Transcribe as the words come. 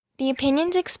The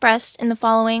opinions expressed in the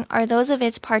following are those of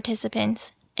its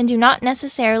participants and do not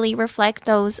necessarily reflect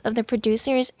those of the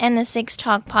producers and the Six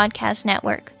Talk Podcast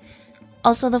Network.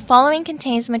 Also, the following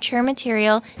contains mature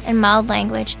material and mild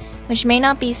language, which may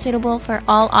not be suitable for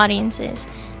all audiences.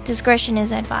 Discretion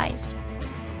is advised.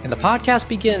 And the podcast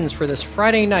begins for this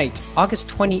Friday night, August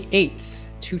 28th,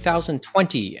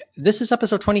 2020. This is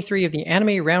episode 23 of the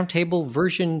Anime Roundtable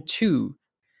version 2.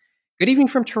 Good evening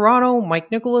from Toronto, Mike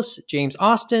Nicholas, James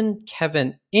Austin,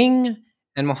 Kevin Ng,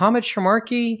 and Mohammed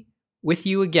Shamarki with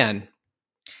you again.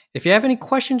 If you have any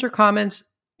questions or comments,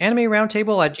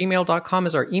 animeroundtable@gmail.com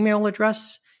is our email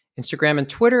address. Instagram and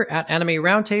Twitter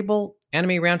 @animeroundtable.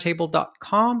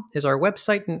 Animeroundtable.com is our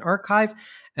website and archive.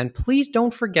 And please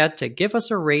don't forget to give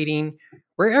us a rating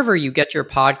wherever you get your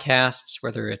podcasts,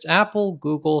 whether it's Apple,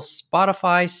 Google,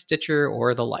 Spotify, Stitcher,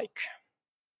 or the like.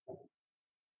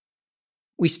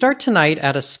 We start tonight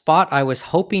at a spot I was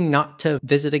hoping not to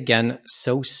visit again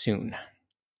so soon.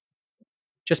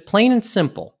 Just plain and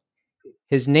simple.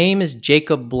 His name is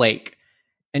Jacob Blake.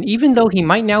 And even though he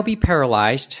might now be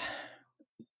paralyzed,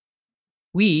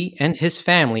 we and his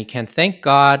family can thank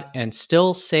God and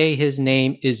still say his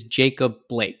name is Jacob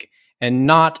Blake and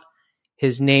not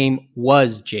his name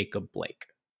was Jacob Blake.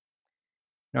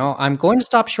 Now, I'm going to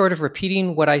stop short of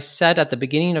repeating what I said at the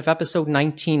beginning of episode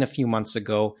 19 a few months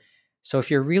ago. So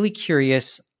if you're really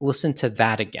curious, listen to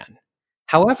that again.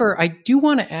 However, I do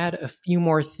want to add a few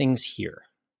more things here.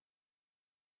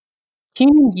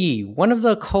 Keenan Yee, one of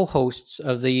the co-hosts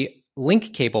of the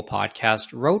Link Cable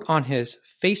podcast, wrote on his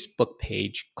Facebook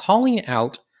page calling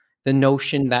out the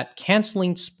notion that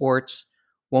canceling sports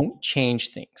won't change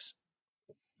things.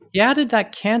 He added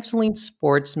that canceling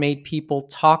sports made people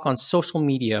talk on social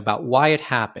media about why it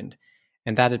happened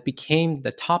and that it became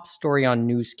the top story on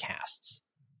newscasts.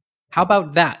 How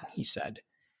about that, he said.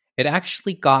 It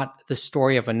actually got the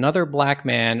story of another black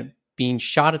man being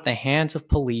shot at the hands of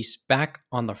police back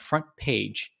on the front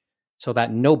page so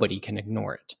that nobody can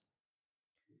ignore it.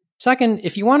 Second,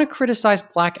 if you want to criticize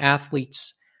black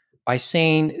athletes by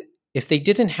saying if they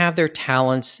didn't have their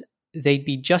talents, they'd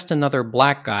be just another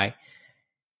black guy,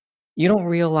 you don't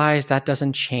realize that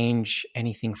doesn't change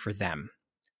anything for them.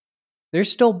 They're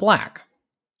still black,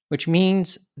 which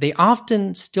means they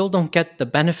often still don't get the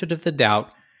benefit of the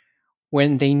doubt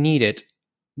when they need it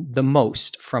the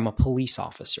most from a police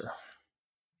officer.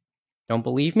 Don't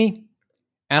believe me?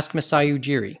 Ask Masai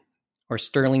Ujiri, or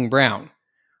Sterling Brown,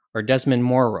 or Desmond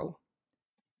Morrow.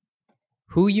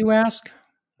 Who, you ask?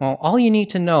 Well, all you need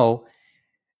to know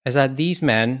is that these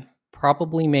men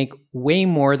probably make way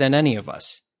more than any of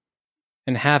us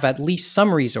and have at least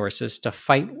some resources to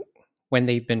fight when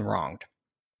they've been wronged.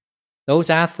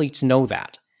 Those athletes know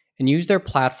that and use their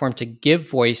platform to give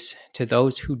voice to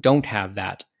those who don't have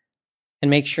that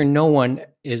and make sure no one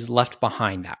is left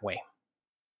behind that way.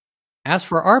 As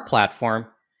for our platform,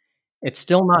 it's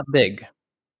still not big.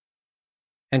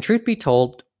 And truth be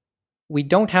told, we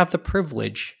don't have the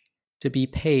privilege to be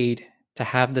paid to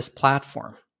have this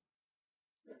platform.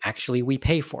 Actually, we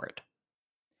pay for it.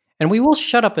 And we will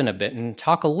shut up in a bit and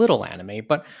talk a little anime,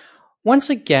 but once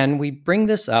again, we bring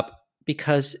this up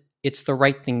because it's the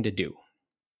right thing to do.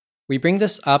 We bring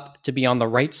this up to be on the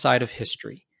right side of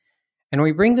history. And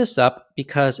we bring this up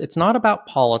because it's not about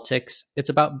politics, it's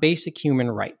about basic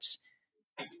human rights.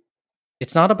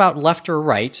 It's not about left or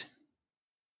right,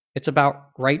 it's about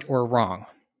right or wrong.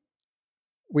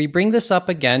 We bring this up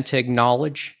again to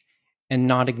acknowledge and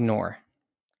not ignore,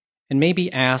 and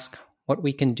maybe ask what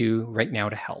we can do right now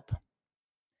to help.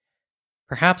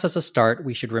 Perhaps as a start,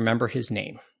 we should remember his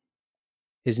name.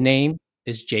 His name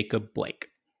is Jacob Blake.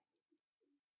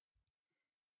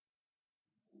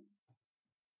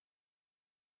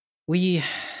 We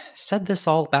said this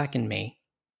all back in May.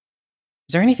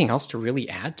 Is there anything else to really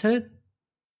add to it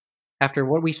after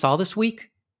what we saw this week?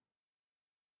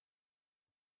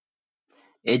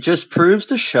 It just proves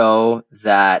to show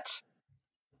that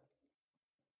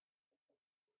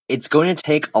it's going to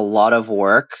take a lot of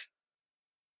work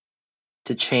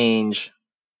to change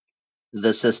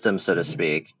the system, so to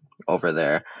speak, over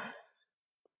there.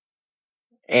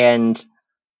 And,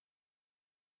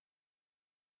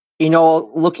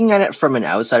 looking at it from an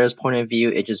outsider's point of view,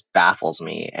 it just baffles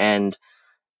me. And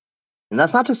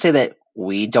that's not to say that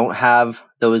we don't have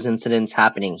those incidents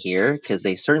happening here, because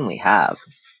they certainly have.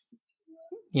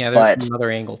 Yeah, there's another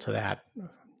angle to that.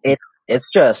 It's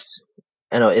just,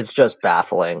 it's just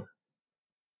baffling.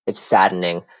 It's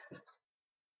saddening.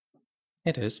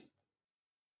 It is.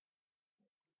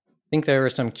 I think there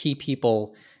are some key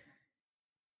people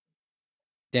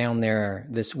down there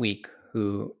this week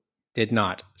who did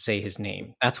not say his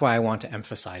name. That's why I want to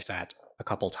emphasize that a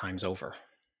couple times over.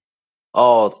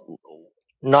 Oh,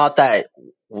 not that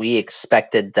we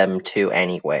expected them to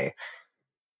anyway.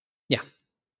 Yeah,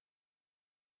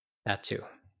 that too.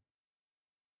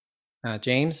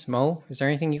 James, Mo, is there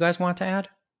anything you guys want to add?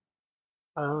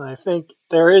 I think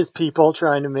there is people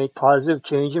trying to make positive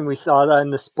change, and we saw that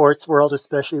in the sports world,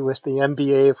 especially with the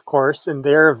NBA, of course, and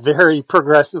they're a very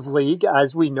progressive league,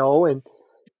 as we know, and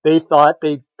they thought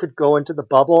they could go into the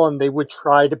bubble and they would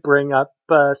try to bring up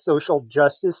social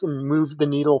justice and move the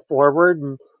needle forward,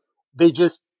 and they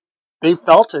just they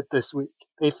felt it this week.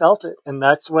 They felt it. And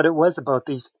that's what it was about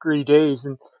these 3 days.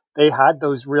 And they had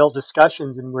those real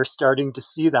discussions, and we're starting to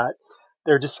see that.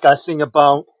 They're discussing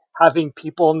about having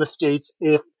people in the States,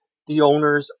 if the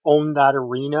owners own that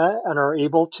arena and are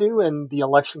able to, and the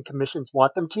election commissions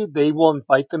want them to, they will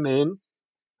invite them in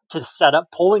to set up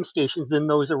polling stations in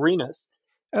those arenas.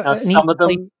 Now, An some easy of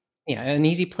place, them an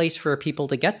easy place for people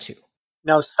to get to.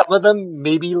 Now, some of them,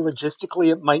 maybe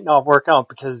logistically, it might not work out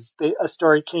because a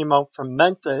story came out from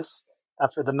Memphis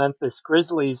after the Memphis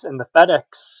Grizzlies and the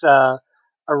FedEx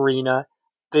arena.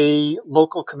 The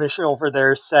local commission over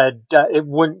there said it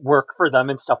wouldn't work for them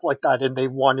and stuff like that, and they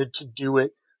wanted to do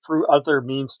it through other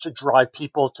means to drive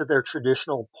people to their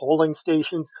traditional polling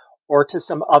stations or to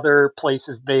some other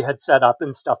places they had set up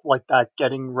and stuff like that,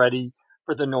 getting ready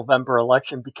for the November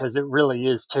election, because it really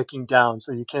is ticking down.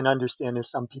 So you can understand if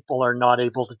some people are not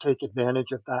able to take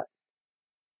advantage of that.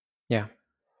 Yeah.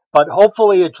 But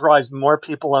hopefully it drives more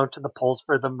people out to the polls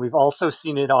for them. We've also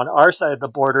seen it on our side of the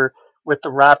border with the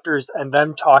Raptors and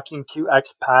them talking to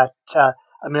expat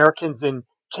Americans in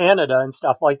Canada and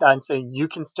stuff like that, and saying you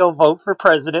can still vote for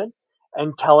president,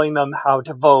 and telling them how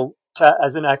to vote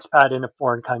as an expat in a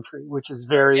foreign country, which is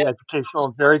very educational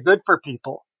and very good for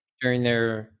people during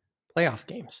their playoff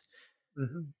games.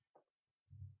 Mm-hmm.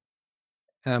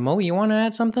 Mo, you want to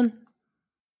add something?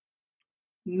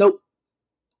 Nope.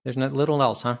 There's not little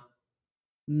else, huh?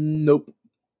 Nope.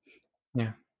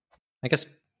 Yeah. I guess.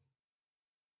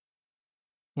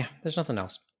 Yeah, there's nothing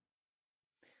else.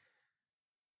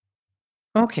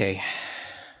 Okay.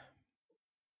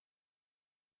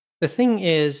 The thing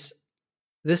is,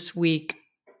 this week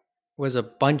was a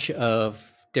bunch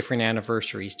of different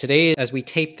anniversaries. Today, as we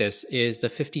tape this, is the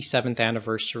 57th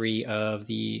anniversary of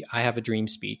the I Have a Dream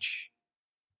speech.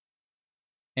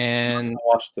 And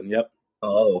Washington, yep.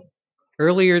 Oh.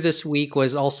 Earlier this week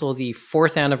was also the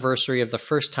 4th anniversary of the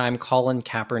first time Colin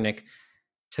Kaepernick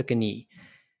took a knee.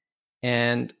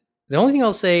 And the only thing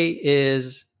I'll say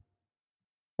is,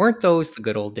 weren't those the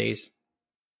good old days?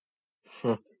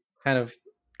 Kind of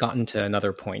gotten to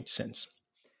another point since.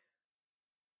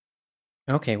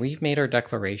 Okay, we've made our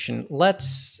declaration.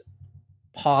 Let's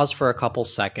pause for a couple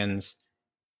seconds,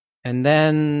 and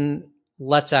then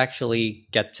let's actually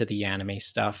get to the anime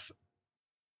stuff.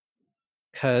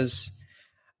 Because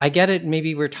I get it,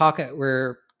 maybe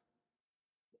we're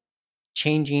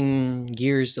changing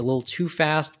gears a little too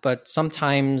fast, but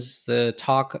sometimes the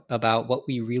talk about what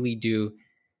we really do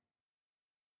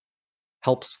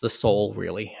helps the soul,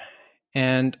 really.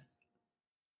 And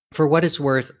for what it's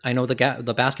worth, I know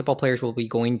the basketball players will be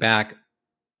going back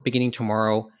beginning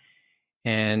tomorrow,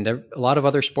 and a lot of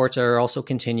other sports are also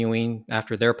continuing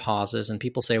after their pauses. And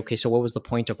people say, okay, so what was the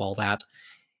point of all that?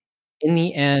 In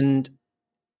the end,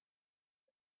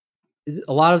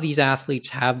 a lot of these athletes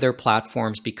have their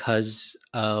platforms because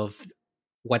of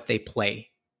what they play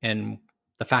and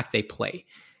the fact they play.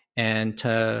 And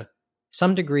to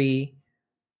some degree,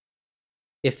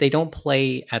 if they don't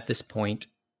play at this point,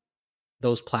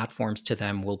 those platforms to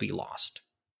them will be lost.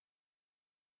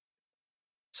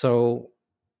 So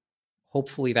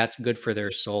hopefully that's good for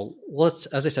their soul.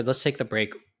 As I said, let's take the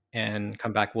break and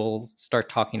come back. We'll start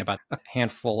talking about a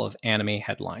handful of anime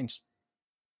headlines.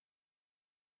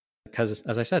 Because,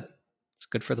 as I said, it's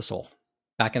good for the soul.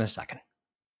 Back in a second.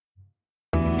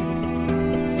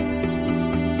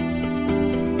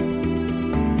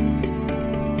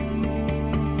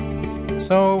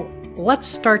 So let's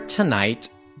start tonight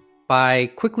by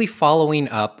quickly following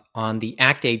up on the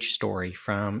Act Age story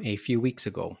from a few weeks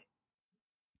ago.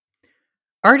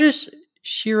 Artist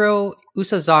Shiro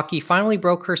Usazaki finally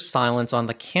broke her silence on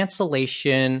the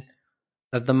cancellation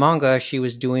of the manga she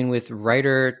was doing with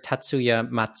writer Tatsuya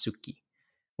Matsuki,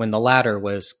 when the latter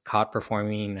was caught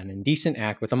performing an indecent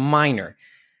act with a minor.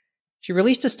 She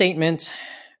released a statement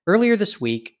earlier this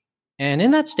week, and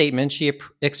in that statement, she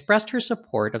expressed her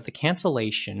support of the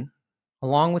cancellation,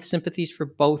 along with sympathies for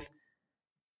both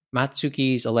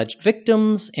Matsuki's alleged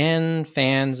victims and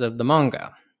fans of the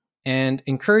manga, and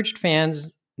encouraged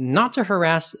fans not to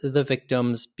harass the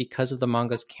victims because of the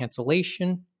manga's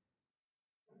cancellation,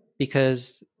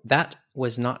 because that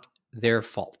was not their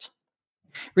fault.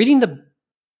 Reading the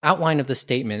outline of the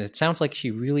statement, it sounds like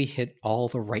she really hit all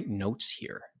the right notes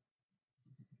here.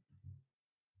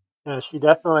 Yeah, she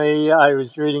definitely, I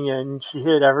was reading it and she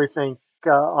hit everything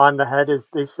on the head, as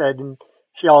they said. And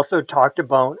she also talked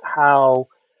about how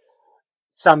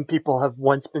some people have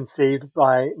once been saved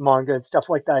by manga and stuff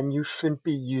like that, and you shouldn't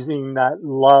be using that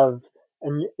love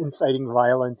and inciting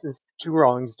violence. As two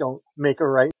wrongs don't make a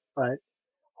right, but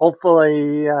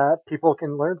hopefully people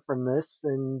can learn from this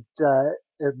and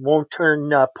it won't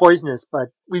turn poisonous. But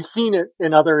we've seen it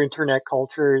in other internet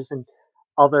cultures and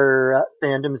other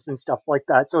fandoms and stuff like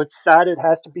that. So it's sad it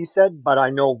has to be said, but I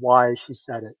know why she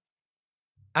said it.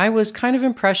 I was kind of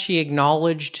impressed she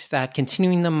acknowledged that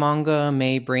continuing the manga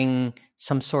may bring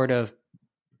some sort of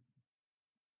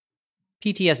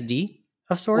PTSD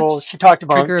of sorts. Well, she talked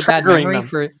about trigger a bad triggering memory them,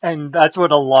 for. and that's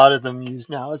what a lot of them use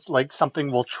now. It's like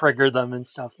something will trigger them and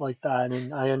stuff like that,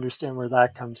 and I understand where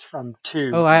that comes from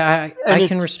too. Oh, I And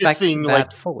can it's respect just seeing, that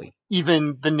like, fully.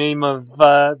 even the name of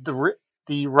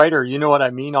the writer, you know what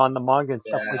I mean, on the manga and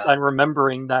stuff like Yeah. that, and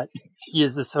remembering that he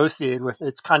is associated with it.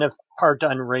 It's kind of hard to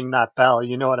unring that bell,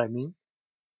 you know what I mean?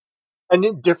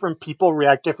 And different people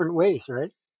react different ways,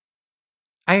 right?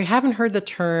 I haven't heard the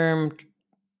term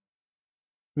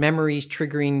memories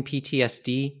triggering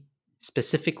PTSD,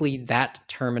 specifically that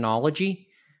terminology,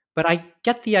 but I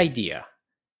get the idea.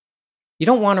 You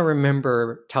don't want to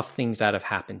remember tough things that have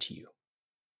happened to you.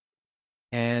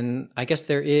 And I guess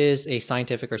there is a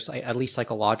scientific or at least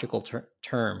psychological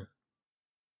term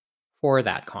for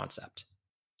that concept.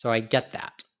 So I get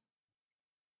that.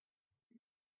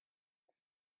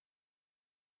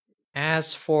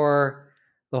 As for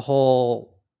the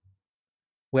whole,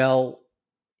 well,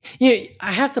 I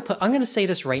have to I'm going to say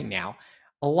this right now.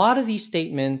 A lot of these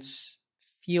statements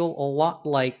feel a lot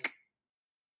like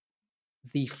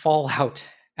the fallout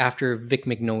after Vic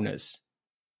Mignona's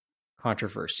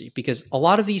controversy, because a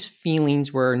lot of these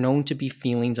feelings were known to be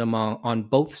feelings on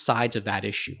both sides of that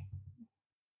issue.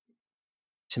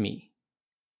 To me,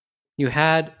 you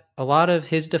had a lot of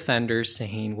his defenders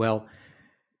saying, well,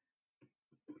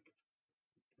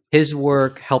 his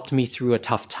work helped me through a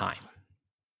tough time,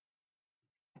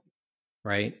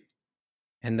 right?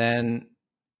 And then,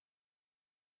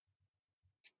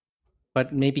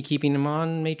 but maybe keeping him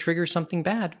on may trigger something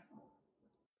bad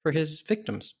for his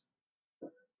victims.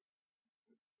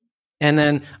 And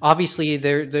then obviously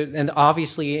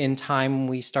obviously in time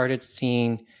we started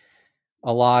seeing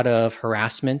a lot of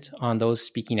harassment on those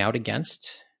speaking out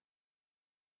against.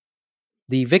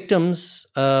 The victims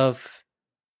of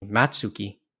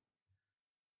Matsuki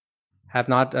have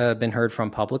not been heard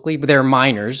from publicly, but they're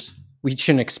minors. We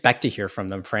shouldn't expect to hear from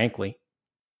them, frankly.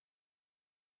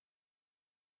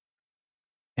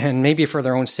 And maybe for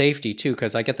their own safety too,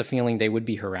 because I get the feeling they would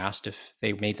be harassed if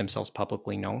they made themselves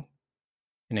publicly known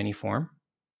in any form.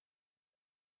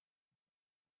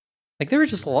 Like, there were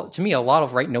just, to me, a lot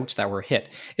of right notes that were hit.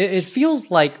 It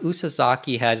feels like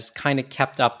Usazaki has kind of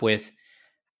kept up with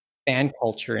fan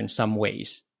culture in some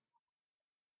ways.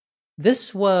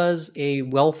 This was a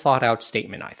well thought out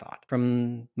statement, I thought,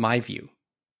 from my view.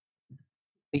 At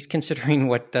least considering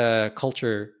what the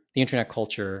culture, the internet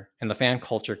culture, and the fan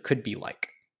culture could be like.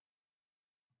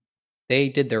 They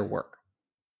did their work.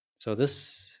 So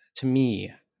this, to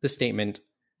me, this statement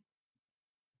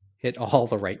hit all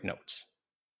the right notes.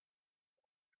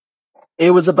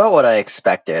 It was about what I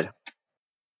expected.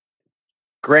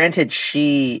 Granted,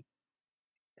 she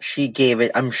gave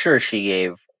it, I'm sure she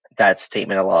gave that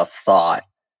statement a lot of thought,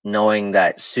 knowing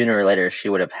that sooner or later she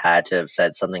would have had to have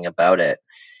said something about it.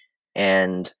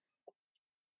 And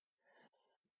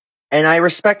I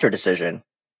respect her decision.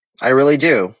 I really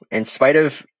do. In spite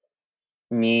of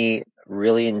me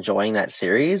really enjoying that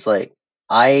series, like,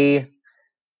 I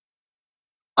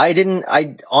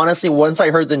honestly, once I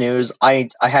heard the news, I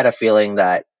had a feeling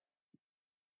that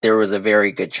there was a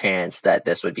very good chance that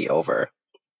this would be over.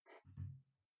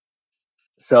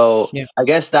 So Yeah. I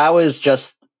guess that was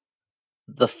just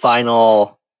the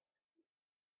final.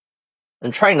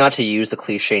 I'm trying not to use the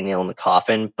cliche nail in the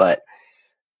coffin, but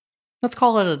Let's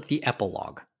call it the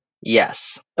epilogue.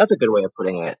 yes, that's a good way of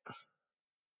putting it.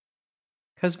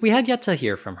 Because we had yet to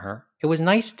hear from her. It was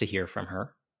nice to hear from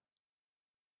her.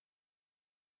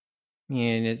 I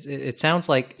mean, it sounds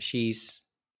like she's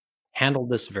handled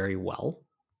this very well,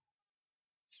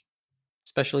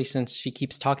 especially since she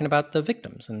keeps talking about the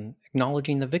victims and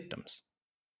acknowledging the victims.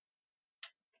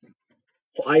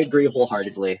 I agree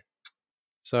wholeheartedly.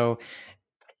 So,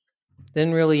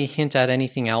 didn't really hint at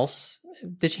anything else.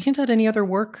 Did she hint at any other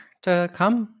work to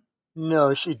come?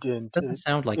 No, she didn't. Doesn't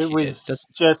sound like It she did. was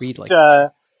Doesn't just read like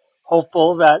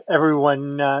hopeful that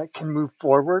everyone can move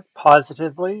forward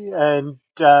positively and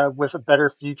with a better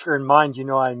future in mind, you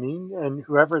know what I mean? And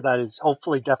whoever that is,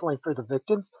 hopefully, definitely for the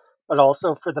victims, but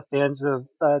also for the fans of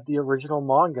the original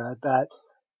manga, that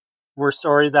we're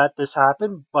sorry that this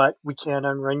happened, but we can't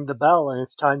unring the bell and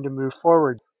it's time to move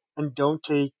forward. And don't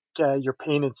take your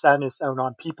pain and sadness out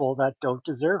on people that don't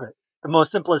deserve it. The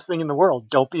most simplest thing in the world,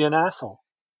 don't be an asshole.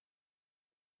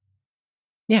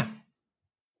 Yeah.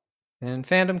 And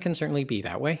fandom can certainly be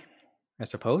that way, I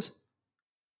suppose.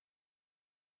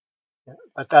 Yeah,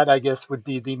 but that, I guess, would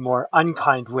be the more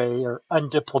unkind way or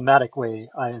undiplomatic way,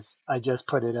 as I just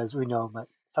put it, as we know. But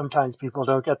sometimes people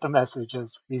don't get the message,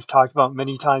 as we've talked about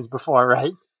many times before,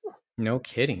 right? No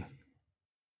kidding.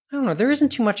 I don't know. There isn't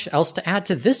too much else to add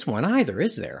to this one either,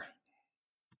 is there?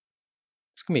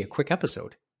 It's going to be a quick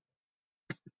episode.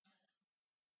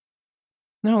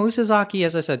 No, Usazaki,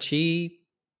 as I said, she,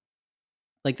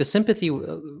 like, the sympathy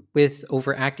with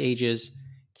Overact Age's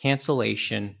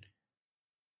cancellation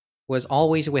was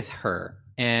always with her.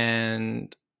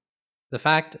 And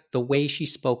the way she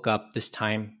spoke up this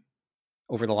time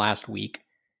over the last week,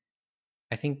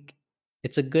 I think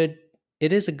it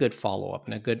is a good follow-up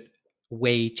and a good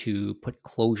way to put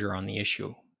closure on the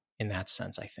issue in that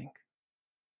sense, I think.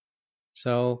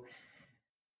 So,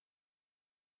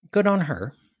 good on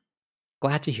her.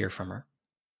 Glad to hear from her.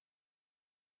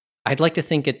 I'd like to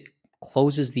think it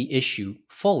closes the issue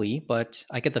fully, but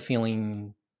I get the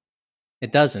feeling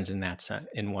it doesn't in that sense,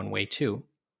 in one way too.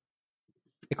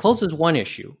 It closes one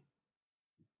issue,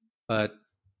 but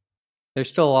there's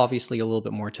still obviously a little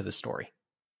bit more to the story.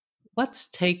 Let's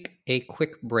take a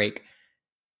quick break.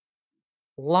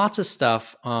 Lots of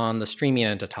stuff on the streaming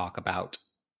end to talk about,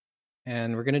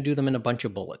 and we're going to do them in a bunch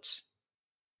of bullets.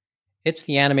 It's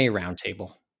the Anime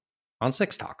Roundtable on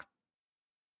Six Talk.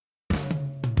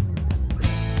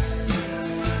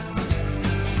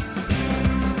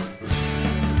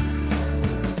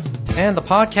 And the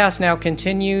podcast now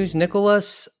continues.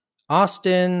 Nicholas,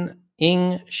 Austin,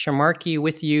 Ing, Shamarky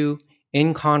with you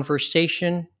in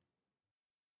conversation.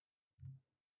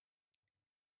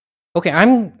 Okay,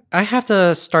 I have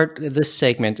to start this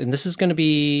segment, and this is going to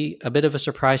be a bit of a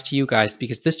surprise to you guys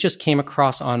because this just came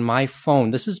across on my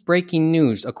phone. This is breaking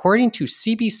news. According to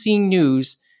CBC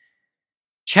News,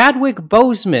 Chadwick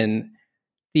Boseman,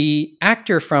 the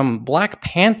actor from Black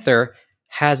Panther,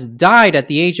 has died at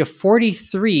the age of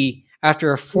 43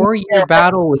 after a 4-year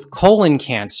battle with colon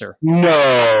cancer.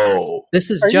 No. This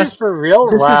is Are you just for real?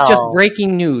 this Wow. is just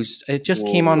breaking news. It just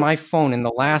came on my phone in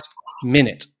the last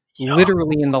minute.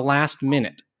 Literally in the last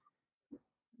minute.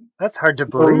 That's hard to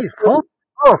believe. Holy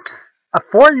folks, a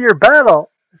 4-year battle.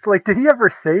 It's like, did he ever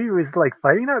say he was like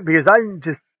fighting that? Because I'm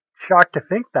just shocked to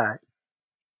think that.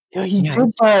 Yo, he Yeah,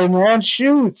 did that, man.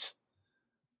 Shoot.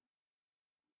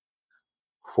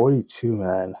 42,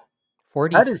 man.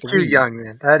 43. That is too young,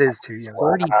 man. That is too young.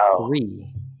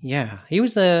 43. Yeah. He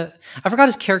was I forgot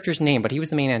his character's name, but he was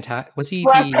the main antagonist. Was he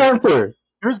Black Panther.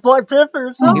 Who's Black Panther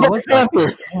himself? He was Black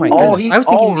Panther. Oh my Oh, goodness. I was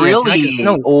thinking the really? antagonist.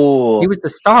 No, Oh, he was the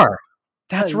star.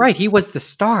 That's Yeah, right. He was the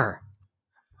star.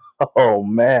 Oh,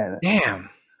 man.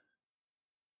 Damn.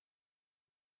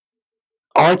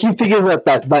 All I keep thinking is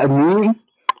that meme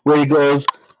where he goes,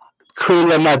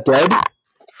 clearly I'm not dead.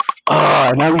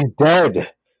 Oh, now he's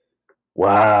dead.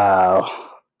 Wow.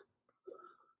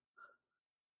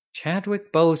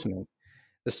 Chadwick Boseman,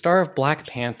 the star of Black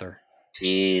Panther.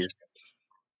 jeez.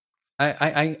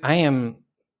 I'm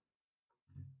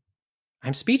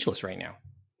speechless right now.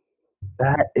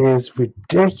 That is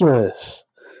ridiculous.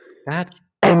 That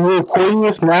And we're recording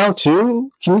this now,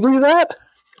 too? Can you believe that?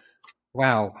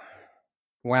 wow.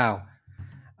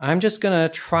 I'm just gonna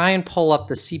try and pull up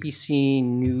the CBC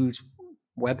News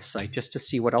website just to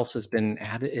see what else has been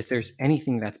added, if there's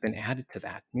anything that's been added to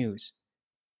that news.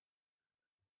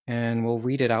 And we'll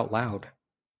read it out loud.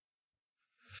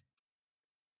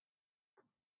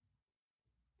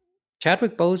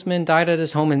 Chadwick Boseman died at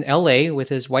his home in LA with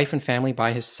his wife and family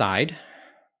by his side.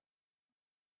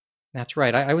 That's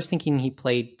right. I was thinking he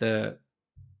played the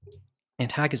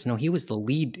antagonist. No, he was the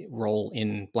lead role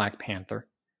in Black Panther.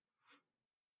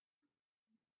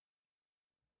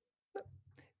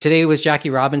 Today was Jackie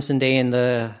Robinson Day in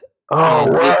the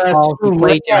he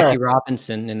played Jackie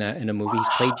Robinson in a movie. He's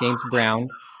played James Brown.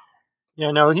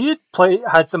 Yeah, no, he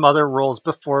had some other roles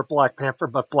before Black Panther,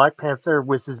 but Black Panther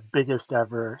was his biggest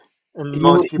ever. And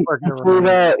most people are going to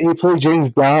remember. He played James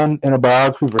Brown in a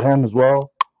biography for him as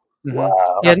well. Mm-hmm.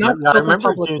 Wow. Yeah, not I remember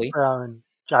publicly. James Brown and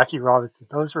Jackie Robinson.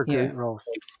 Those were great roles.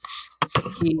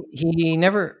 He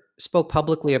never spoke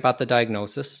publicly about the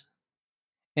diagnosis,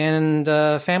 and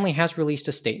family has released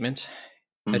a statement.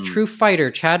 A true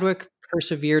fighter, Chadwick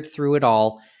persevered through it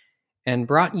all and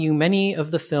brought you many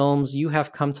of the films you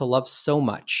have come to love so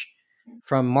much.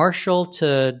 From Marshall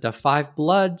to The Five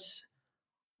Bloods,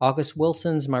 August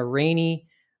Wilson's Ma Rainey,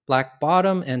 Black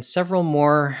Bottom, and several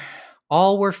more,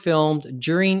 all were filmed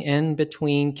during and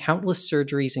between countless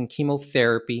surgeries and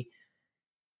chemotherapy.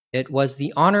 It was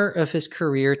the honor of his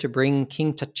career to bring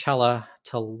King T'Challa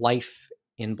to life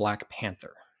in Black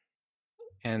Panther.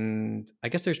 And I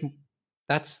guess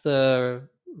that's the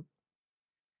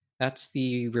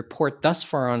report thus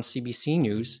far on CBC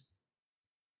News.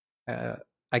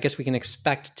 I guess we can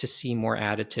expect to see more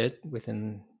added to it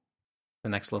within the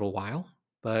next little while.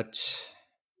 But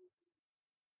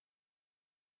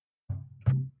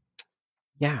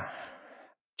yeah,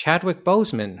 Chadwick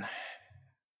Boseman,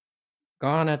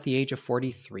 gone at the age of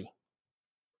 43.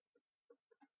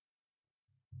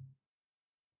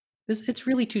 It's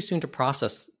really too soon to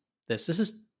process this. This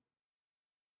is,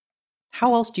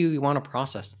 how else do you want to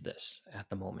process this at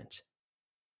the moment?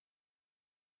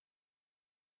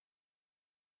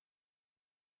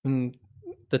 And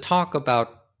the talk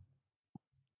about,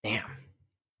 damn.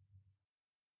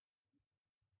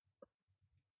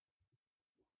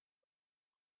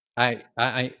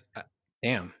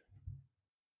 Damn.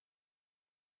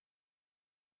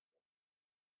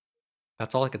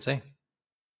 That's all I could say.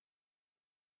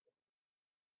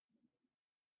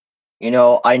 You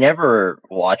know, I never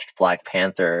watched Black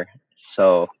Panther,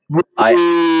 so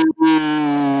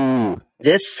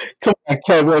this. Come on,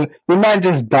 Kevin. The man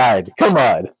just died. Come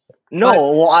on.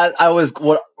 No, well, I was.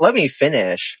 Let me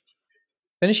finish.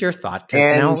 Finish your thought, because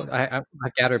now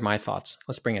I've gathered my thoughts.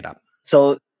 Let's bring it up.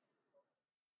 So,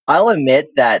 I'll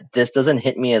admit that this doesn't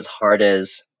hit me as hard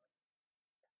as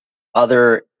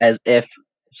if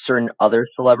certain other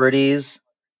celebrities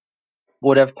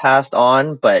would have passed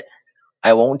on, but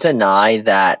I won't deny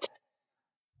that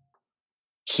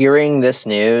hearing this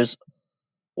news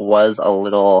was a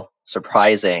little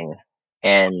surprising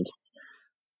and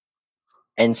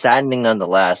saddening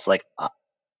nonetheless. Like,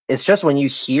 it's just when you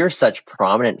hear such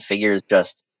prominent figures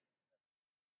just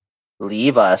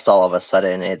leave us all of a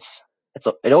sudden, it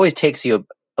always takes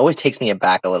me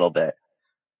aback a little bit.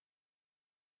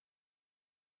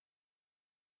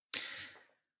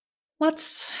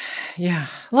 Let's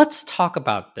talk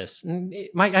about this.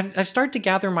 I've started to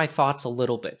gather my thoughts a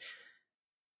little bit.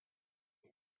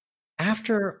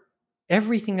 After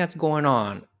everything that's going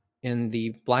on in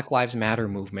the Black Lives Matter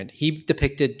movement, he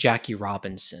depicted Jackie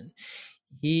Robinson.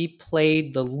 He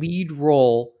played the lead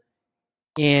role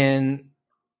in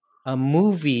a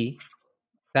movie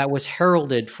that was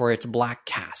heralded for its black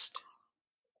cast.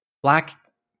 Black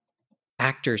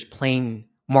actors playing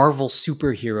Marvel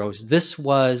superheroes. This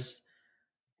was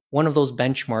one of those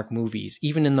benchmark movies,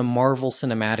 even in the Marvel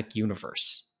Cinematic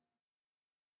Universe.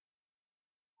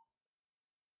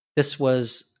 This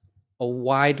was a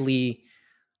widely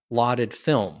lauded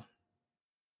film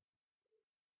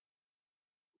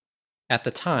at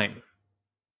the time.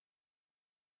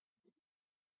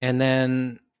 And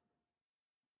then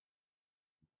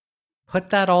put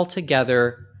that all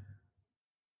together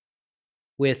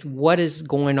with what is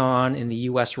going on in the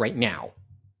US right now.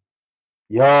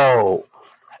 Yo,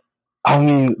 I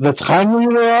mean, the timing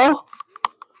of it all?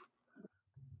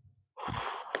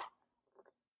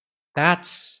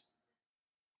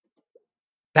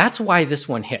 That's why this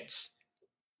one hits.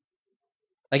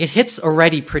 Like, it hits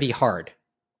already pretty hard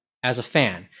as a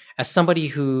fan, as somebody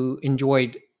who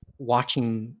enjoyed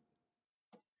watching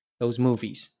those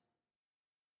movies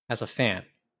as a fan.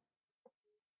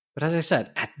 But as I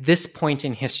said, at this point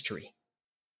in history,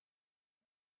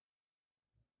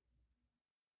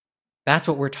 that's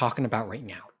what we're talking about right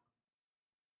now.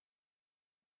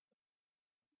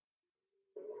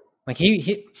 Like,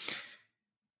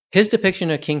 his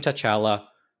depiction of King T'Challa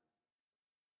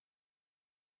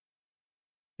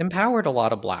empowered a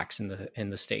lot of blacks in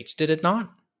the States, did it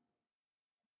not?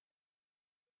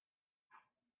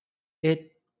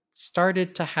 It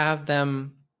started to have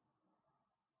them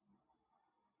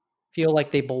feel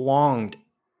like they belonged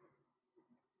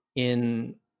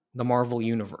in the Marvel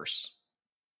universe.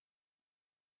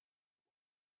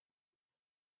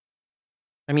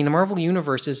 I mean, the Marvel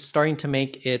universe is starting to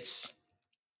make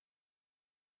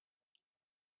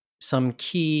some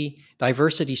key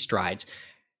diversity strides.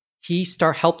 He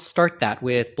helped start that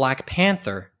with Black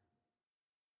Panther.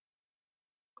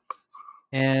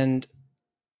 And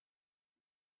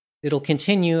it'll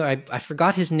continue. I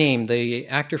forgot his name, the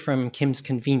actor from Kim's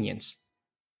Convenience.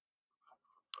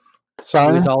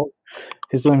 Simon?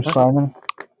 His name's Simon?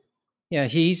 Yeah,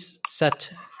 he's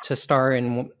set to star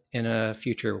in a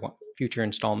future future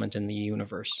installment in the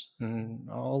universe. And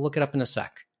I'll look it up in a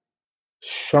sec.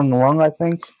 Shang Lung, I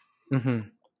think. Mm-hmm.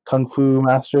 Kung Fu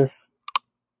Master.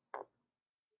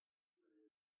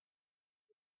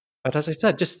 But as I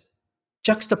said, just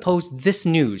juxtapose this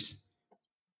news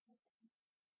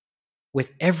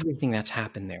with everything that's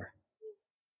happened there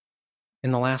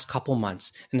in the last couple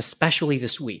months, and especially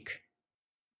this week.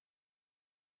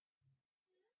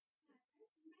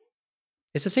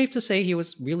 Is it safe to say he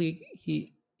was really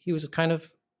he was kind of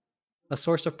a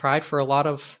source of pride for a lot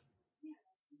of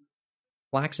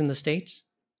blacks in the States?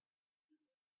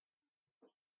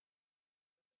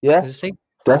 Yeah, Is it safe?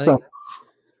 definitely.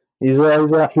 He's an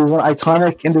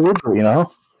iconic individual, you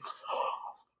know?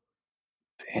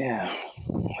 Damn.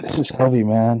 This is heavy,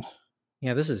 man.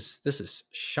 Yeah, this is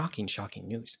shocking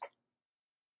news.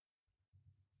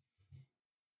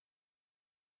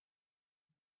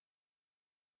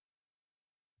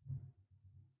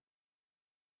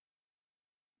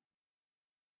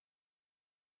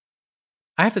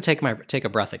 I have to take a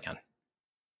breath again.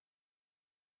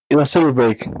 Let's take a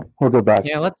break. We'll go back.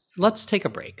 Yeah, let's take a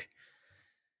break.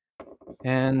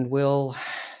 And we'll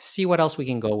see what else we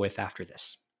can go with after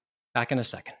this. Back in a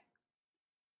second.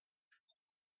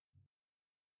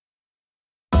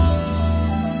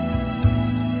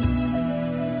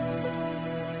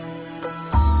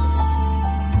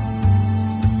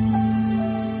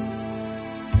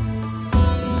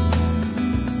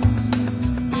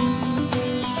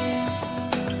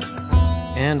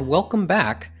 And welcome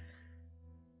back.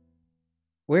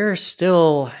 We're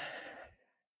still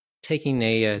taking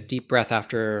a deep breath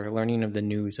after learning of the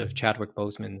news of Chadwick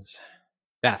Boseman's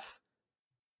death.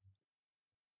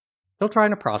 Still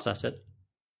trying to process it.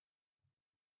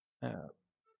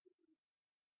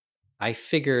 I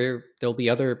figure there'll be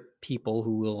other people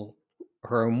who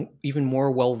are even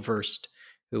more well versed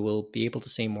who will be able to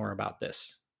say more about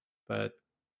this. But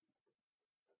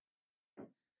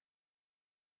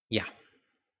yeah.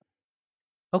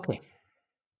 Okay.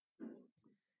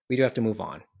 We do have to move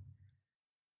on.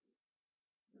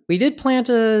 We did plan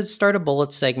to start a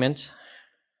bullet segment,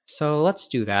 so let's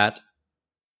do that.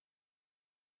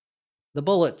 The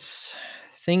bullets.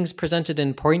 Things presented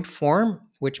in point form,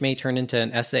 which may turn into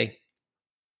an essay.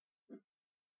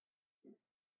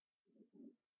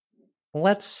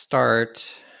 Let's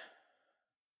start.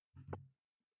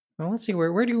 Well, let's see,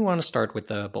 where do you want to start with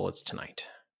the bullets tonight?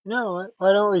 No,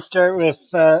 why don't we start with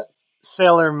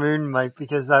Sailor Moon, Mike?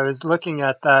 Because I was looking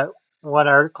at that one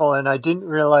article and I didn't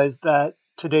realize that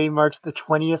today marks the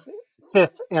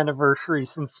 25th anniversary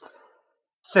since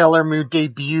Sailor Moon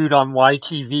debuted on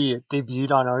YTV. It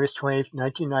debuted on August 20th,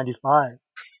 1995.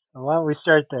 So why don't we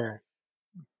start there?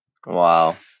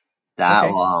 Wow, that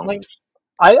Okay. long.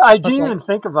 I didn't even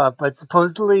think about it, but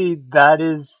supposedly that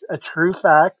is a true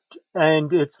fact,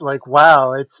 and it's like,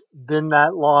 wow, it's been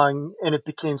that long, and it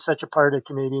became such a part of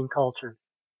Canadian culture.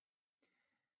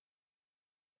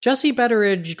 Jesse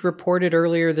Betteridge reported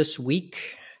earlier this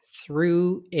week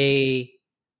through a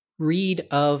read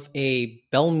of a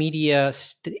Bell Media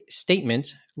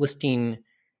statement listing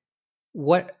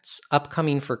what's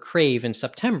upcoming for Crave in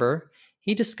September.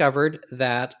 He discovered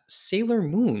that Sailor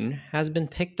Moon has been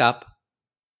picked up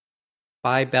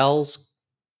by Bell's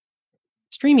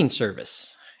streaming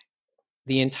service.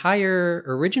 The entire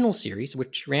original series,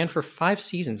 which ran for 5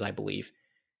 seasons, I believe,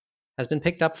 has been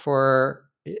picked up for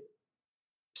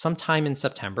sometime in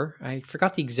September. I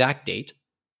forgot the exact date.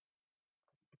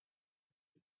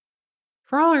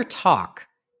 For all our talk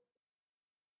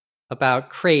about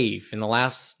Crave in the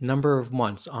last number of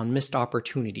months on missed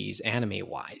opportunities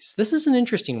anime-wise, this is an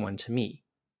interesting one to me.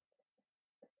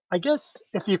 I guess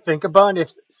if you think about it,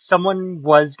 if someone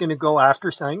was going to go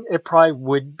after something, it probably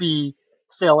would be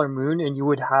Sailor Moon, and you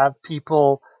would have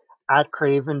people at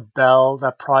Crave and Bell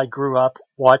that probably grew up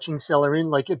watching Sailor Moon.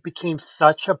 Like, it became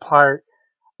such a part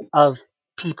of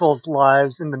people's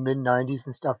lives in the mid 90s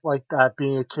and stuff like that,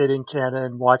 being a kid in Canada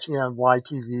and watching it on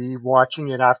YTV, watching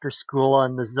it after school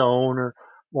on the Zone, or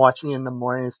watching it in the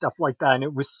morning and stuff like that. And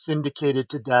it was syndicated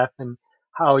to death, and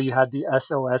how you had the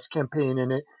SOS campaign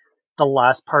in it. The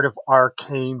last part of R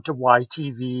came to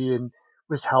YTV and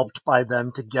was helped by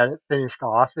them to get it finished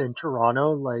off in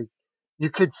Toronto. Like, you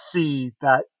could see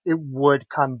that it would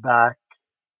come back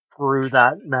through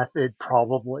that method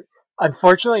probably.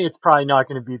 Unfortunately, it's probably not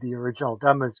going to be the original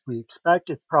dub as we expect.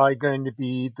 It's probably going to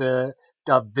be the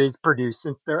dub Viz produced,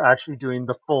 since they're actually doing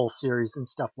the full series and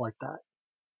stuff like that.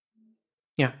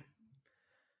 Yeah.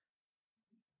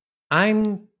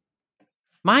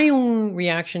 My own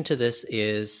reaction to this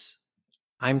is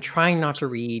I'm trying not to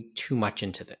read too much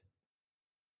into it.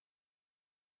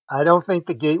 I don't think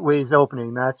the gateway's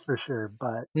opening, that's for sure.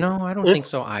 But No, I don't think if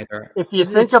so either. if you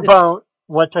think It's about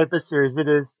what type of series it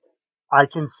is, I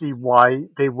can see why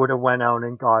they would have went out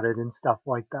and got it and stuff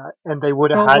like that. And they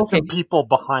would have well, had okay. some people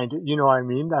behind it, you know what I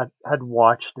mean, that had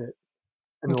watched it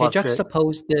and Okay, loved it.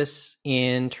 juxtapose this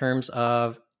in terms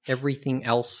of everything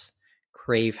else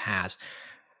Crave has.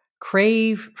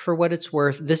 Crave, for what it's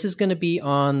worth, this is going to be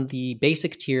on the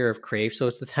basic tier of Crave, so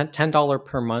it's the $10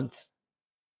 per month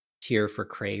tier for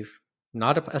Crave,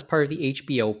 not as part of the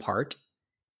HBO part.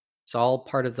 It's all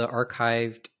part of the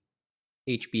archived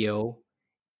HBO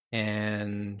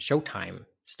and Showtime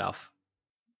stuff.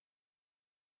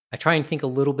 I try and think a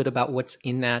little bit about what's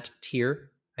in that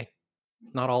tier.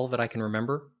 Not all of it I can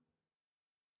remember.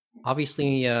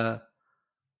 Obviously,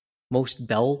 most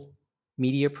Bell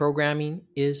media programming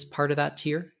is part of that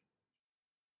tier.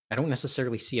 I don't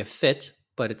necessarily see a fit,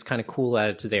 but it's kind of cool that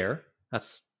it's there.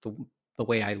 That's the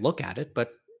way I look at it.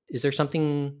 But is there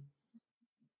something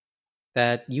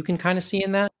that you can kind of see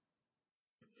in that?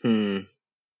 Or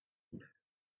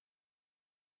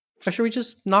should we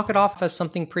just knock it off as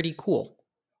something pretty cool?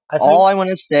 All I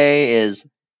want to say is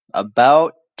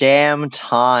about damn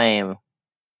time.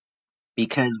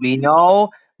 Because we know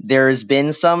there's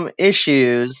been some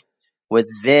issues with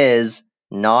Viz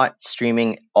not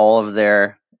streaming all of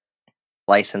their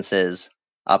licenses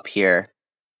up here.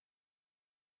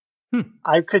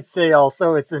 I could say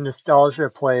also it's a nostalgia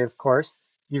play, of course,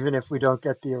 even if we don't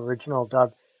get the original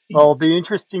dub. But it'll be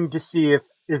interesting to see if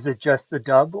is it just the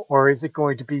dub or is it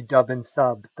going to be dub and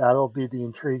sub? That'll be the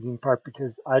intriguing part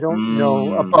because I don't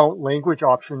know about language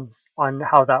options on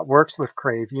how that works with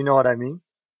Crave. You know what I mean?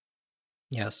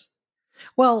 Yes.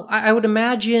 Well, I would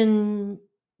imagine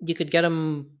you could get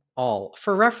them all.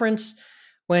 For reference,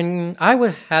 when I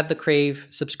had the Crave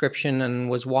subscription and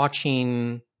was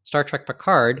watching Star Trek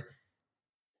Picard,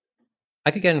 I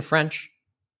could get in French.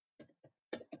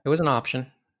 It was an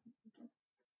option.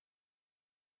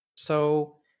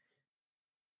 So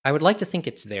I would like to think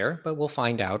it's there, but we'll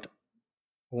find out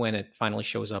when it finally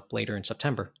shows up later in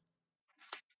September.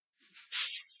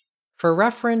 For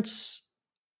reference,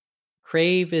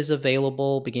 Crave is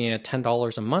available beginning at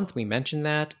 $10 a month. We mentioned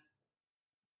that.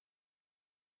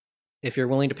 If you're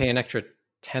willing to pay an extra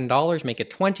 $10, make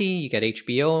it $20. You get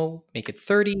HBO, make it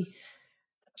 $30.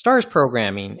 Stars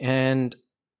programming, and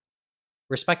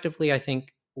respectively, I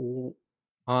think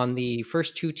on the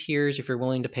first two tiers, if you're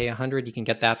willing to pay $100, you can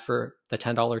get that for the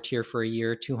 $10 tier for a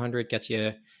year. $200 gets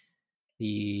you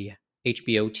the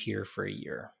HBO tier for a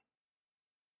year.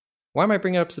 Why am I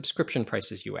bringing up subscription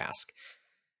prices, you ask?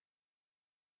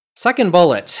 Second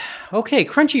bullet. Okay,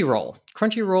 Crunchyroll.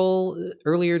 Crunchyroll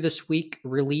earlier this week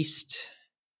released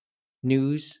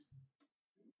news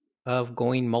of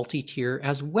going multi-tier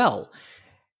as well.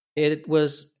 It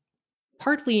was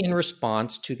partly in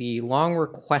response to the long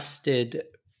requested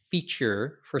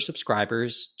feature for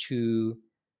subscribers to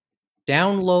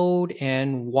download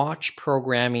and watch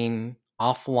programming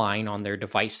offline on their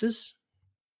devices.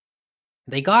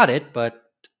 They got it, but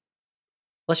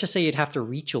let's just say you'd have to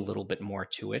reach a little bit more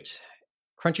to it.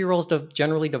 Crunchyrolls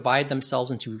generally divide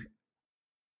themselves into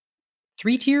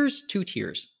 3 tiers, 2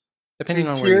 tiers, depending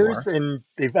on where you are. And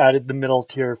they've added the middle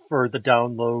tier for the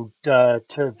download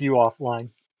to view offline.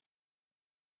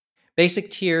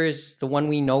 Basic tier is the one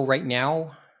we know right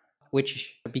now,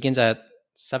 which begins at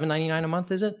 $7.99 a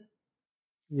month, is it?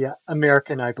 Yeah,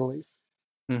 American, I believe.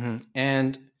 Mm-hmm.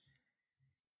 And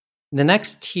the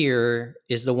next tier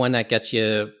is the one that gets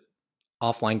you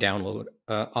offline download,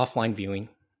 offline viewing.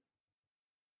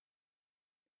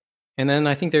 And then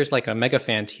I think there's like a mega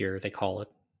fan tier, they call it,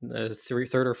 the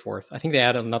third or fourth. I think they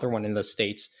added another one in the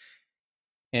States.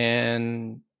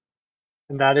 And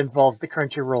that involves the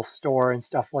Crunchyroll store and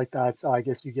stuff like that. So I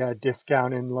guess you get a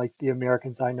discount, and like the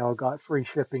Americans I know got free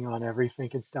shipping on everything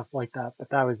and stuff like that. But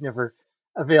that was never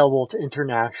available to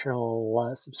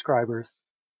international subscribers.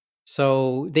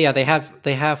 So they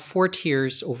have 4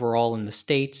 tiers overall in the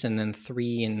States, and then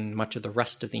 3 in much of the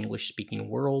rest of the English-speaking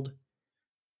world.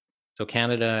 So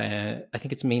Canada, I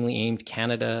think it's mainly aimed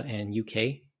Canada and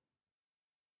UK.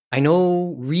 I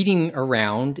know reading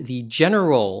around, the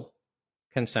general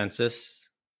consensus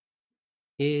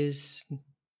is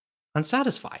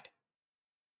unsatisfied.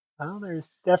 Well,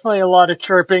 there's definitely a lot of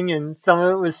chirping, and some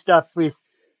of it was stuff we've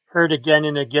heard again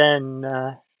and again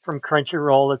from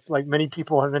Crunchyroll. It's like many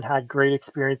people haven't had great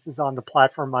experiences on the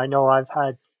platform. I know I've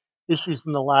had issues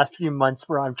in the last few months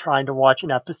where I'm trying to watch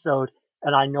an episode,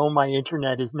 and I know my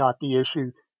internet is not the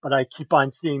issue, but I keep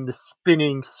on seeing the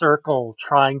spinning circle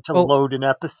trying to load an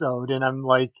episode, and I'm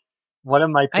like, what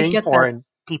am I paying for? That. And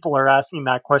people are asking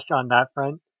that question on that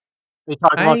front. They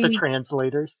talk about the I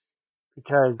translators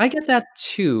because I get that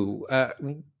too.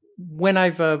 When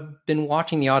I've been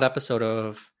watching the odd episode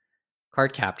of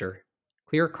Cardcaptor,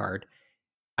 Clear Card,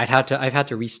 I've had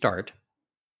to restart.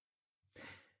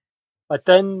 But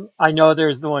then I know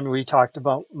there's the one we talked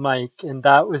about, Mike, and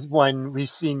that was one we've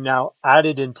seen now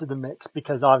added into the mix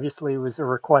because obviously it was a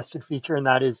requested feature, and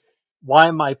that is, why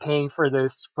am I paying for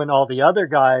this when all the other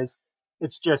guys,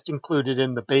 it's just included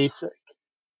in the basic?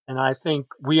 And I think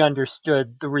we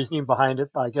understood the reasoning behind it,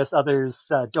 but I guess others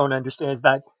don't understand is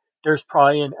that there's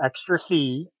probably an extra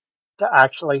fee to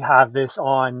actually have this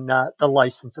on the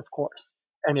license, of course.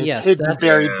 And it's Yes, hidden, that's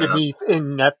buried beneath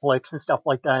in Netflix and stuff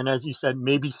like that. And as you said,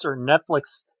 maybe certain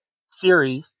Netflix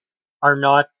series are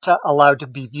not allowed to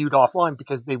be viewed offline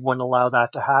because they wouldn't allow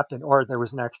that to happen, or there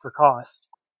was an extra cost.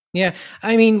 yeah.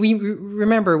 I mean, we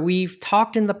remember we've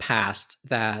talked in the past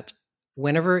that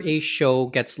whenever a show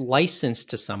gets licensed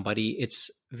to somebody,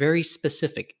 it's very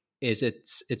specific. Is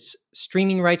it's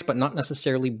streaming rights, but not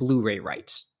necessarily Blu-ray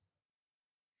rights.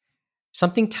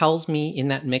 Something tells me in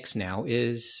that mix now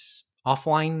is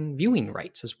offline viewing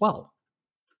rights as well,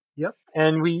 Yep.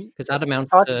 And we because that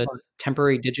amounts talked to about it.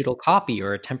 temporary digital copy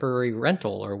or a temporary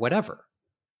rental or whatever,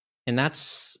 and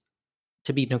that's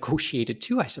to be negotiated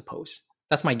too, I suppose.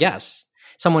 That's my guess.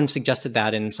 Someone suggested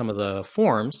that in some of the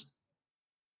forums,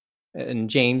 and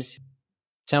James,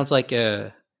 sounds like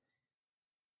you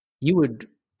would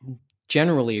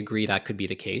generally agree that could be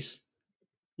the case.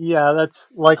 Yeah, that's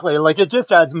likely. Like, it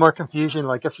just adds more confusion.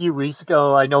 Like, a few weeks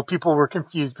ago, I know people were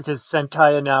confused because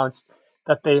Sentai announced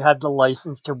that they had the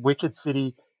license to Wicked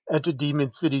City and to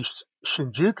Demon City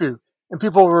Shinjuku. And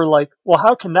people were like, well,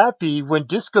 how can that be when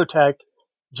Discotek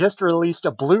just released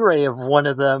a Blu-ray of one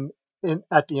of them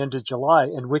at the end of July,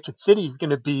 and Wicked City is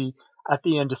going to be at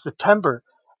the end of September.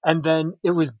 And then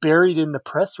it was buried in the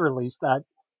press release that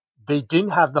they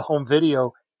didn't have the home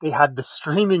video, they had the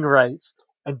streaming rights,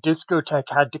 and Discotek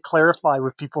had to clarify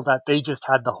with people that they just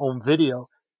had the home video.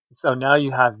 So now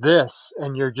you have this,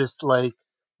 and you're just like,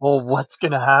 well, what's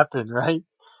going to happen, right?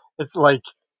 It's like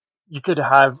you could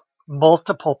have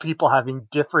multiple people having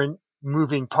different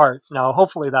moving parts. Now,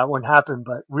 hopefully that won't happen,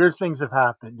 but weird things have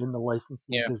happened in the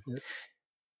licensing Yeah. business.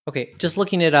 Okay, just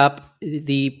looking it up,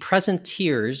 the present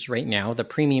tiers right now, the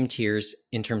premium tiers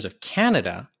in terms of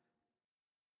Canada,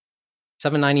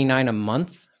 $7.99 a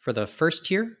month for the first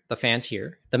tier, the fan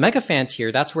tier. The mega fan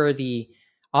tier, that's where the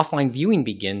offline viewing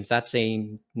begins. That's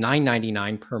a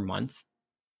 $9.99 per month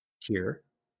tier.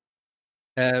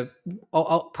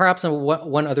 Perhaps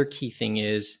one other key thing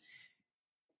is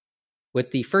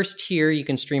with the first tier, you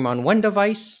can stream on one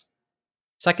device.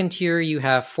 Second tier, you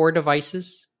have 4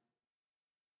 devices.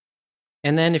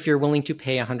 And then if you're willing to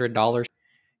pay $100,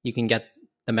 you can get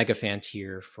the mega fan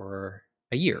tier for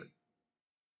a year.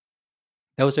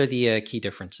 Those are the key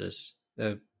differences.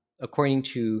 According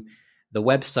to the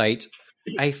website,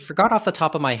 I forgot off the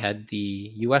top of my head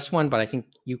the US one, but I think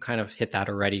you kind of hit that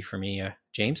already for me,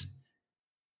 James.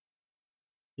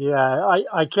 Yeah,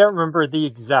 I can't remember the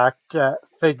exact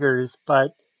figures,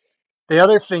 but the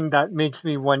other thing that makes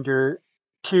me wonder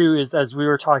too is, as we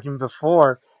were talking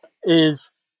before,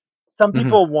 is some Mm-hmm.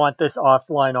 people want this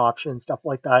offline option, stuff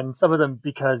like that, and some of them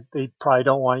because they probably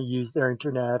don't want to use their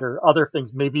internet or other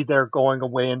things. Maybe they're going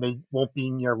away and they won't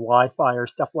be near Wi-Fi or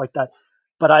stuff like that.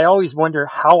 But I always wonder,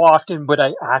 how often would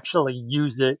I actually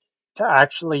use it to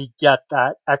actually get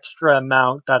that extra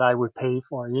amount that I would pay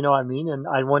for? You know what I mean? And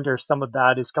I wonder if some of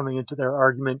that is coming into their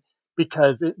argument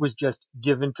because it was just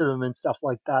given to them and stuff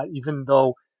like that, even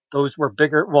though those were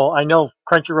bigger. Well, I know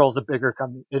Crunchyroll is a bigger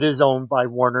company. It is owned by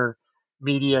Warner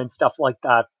Media and stuff like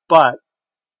that, but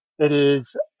it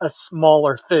is a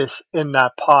smaller fish in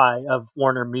that pie of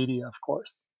Warner Media, of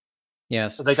course.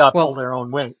 Yes. So they got pulled Well, their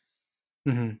own weight.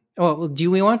 mm-hmm. Well,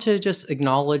 do we want to just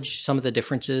acknowledge some of the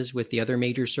differences with the other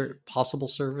major possible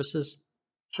services?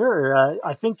 Sure,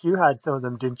 I think you had some of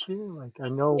them, didn't you? Like, I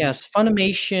know. Yes,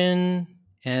 Funimation,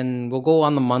 and we'll go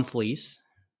on the monthlies.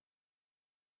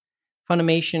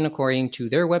 Funimation, according to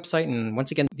their website, and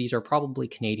once again, these are probably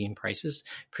Canadian prices: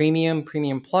 Premium,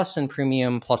 Premium Plus, and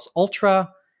Premium Plus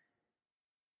Ultra.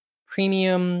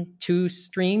 Premium 2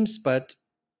 streams, but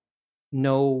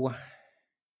no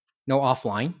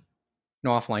offline, no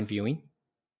offline viewing.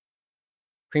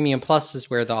 Premium Plus is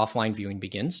where the offline viewing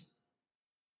begins.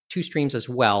 2 streams as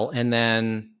well, and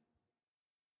then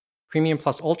Premium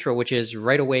Plus Ultra, which is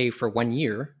right away for 1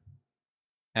 year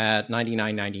at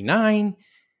 $99.99.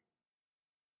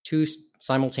 2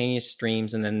 simultaneous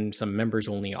streams, and then some members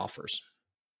only offers.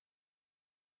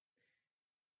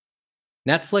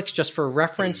 Netflix, just for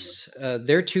reference,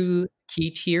 their 2 key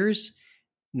tiers,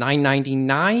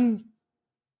 $9.99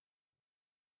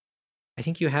 I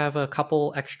think you have a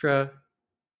couple extra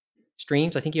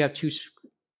streams. I think you have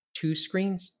two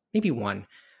screens, maybe one.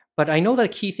 But I know the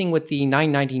key thing with the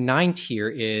 $9.99 tier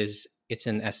is it's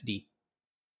an SD.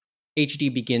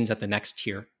 HD begins at the next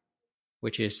tier,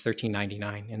 which is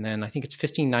 $13.99, and then I think it's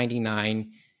 $15.99.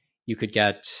 You could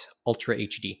get Ultra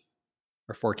HD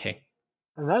or 4K.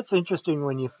 And that's interesting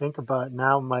when you think about it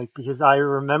now, Mike, because I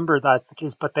remember that's the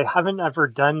case, but they haven't ever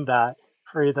done that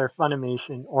for either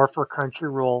Funimation or for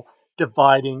Crunchyroll,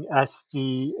 dividing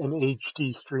SD and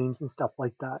HD streams and stuff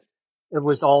like that. It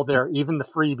was all there. Even the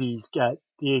freebies get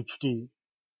the HD.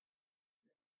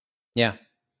 Yeah.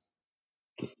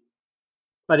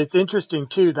 But it's interesting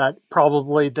too that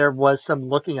probably there was some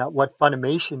looking at what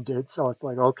Funimation did. So it's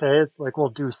like, okay, it's like we'll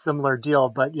do a similar deal,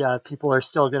 but yeah, people are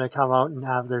still going to come out and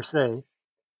have their say.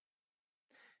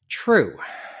 True.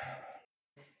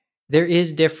 There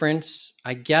is difference.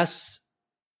 I guess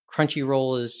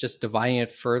Crunchyroll is just dividing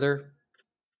it further.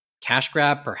 Cash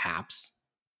grab, perhaps.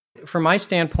 From my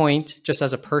standpoint, just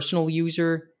as a personal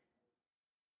user,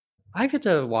 I get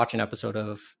to watch an episode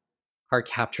of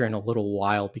Cardcaptor in a little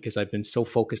while because I've been so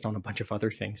focused on a bunch of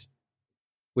other things,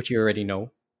 which you already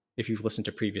know if you've listened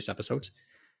to previous episodes.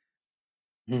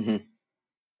 Mm-hmm.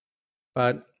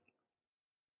 But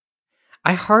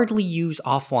I hardly use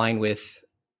offline with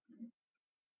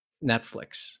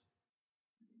Netflix.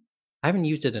 I haven't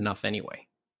used it enough anyway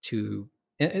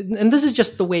and this is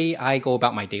just the way I go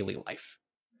about my daily life.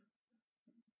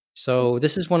 So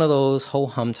this is one of those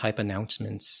ho-hum type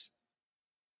announcements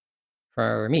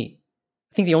for me.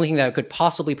 I think the only thing that could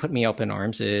possibly put me up in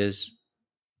arms is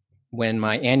when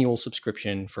my annual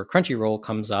subscription for Crunchyroll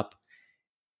comes up.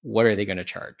 What are they going to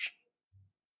charge?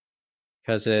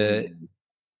 Because the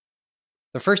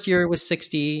first year was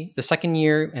 $60, the second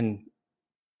year, and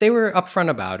they were upfront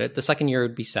about it. The second year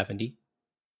would be $70.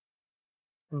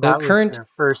 The current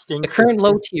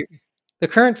low tier, the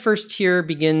current first tier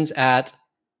begins at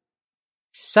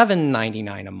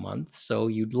 $7.99 a month. So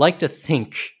you'd like to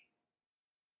think,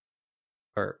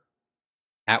 or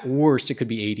at worst, it could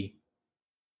be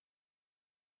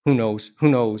 $80. Who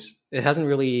knows? It hasn't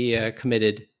really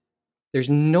committed. There's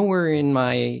nowhere in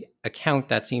my account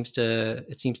that seems to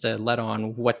let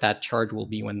on what that charge will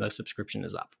be when the subscription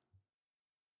is up.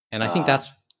 And I think that's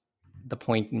the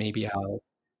point. Maybe I'll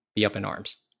be up in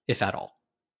arms, if at all.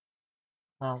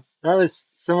 Well, that was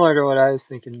similar to what I was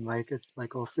thinking, Mike. It's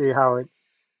like we'll see how it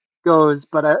goes,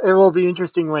 but it will be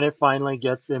interesting when it finally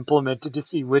gets implemented to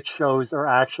see which shows are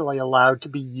actually allowed to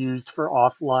be used for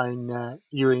offline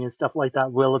viewing and stuff like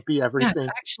that. Will it be everything?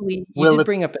 Yeah, actually,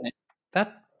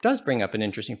 that does bring up an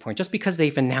interesting point. Just because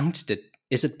they've announced it,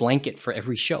 is it blanket for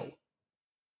every show?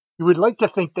 You would like to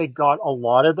think they got a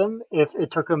lot of them if it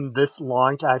took them this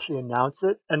long to actually announce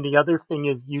it. And the other thing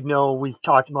is, we've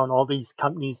talked about all these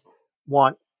companies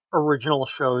want original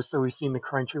shows. So we've seen the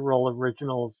Crunchyroll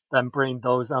originals, them bring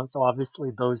those out. So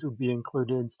obviously those would be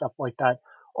included and stuff like that.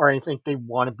 Or I think they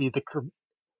want to be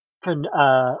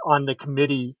on the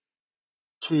committee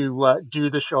to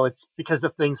do the show. It's because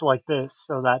of things like this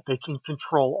so that they can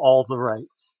control all the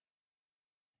rights.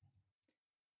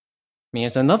 I mean,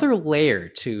 it's another layer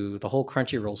to the whole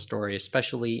Crunchyroll story,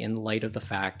 especially in light of the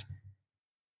fact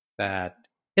that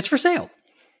it's for sale.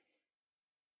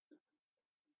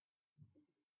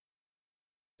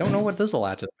 Don't know what this will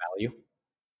add to the value.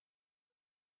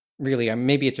 Really,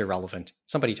 maybe it's irrelevant.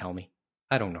 Somebody tell me.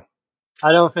 I don't know.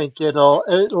 I don't think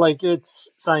it's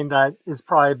something that has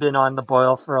probably been on the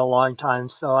boil for a long time,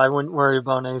 so I wouldn't worry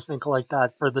about anything like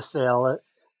that for the sale.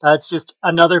 That's just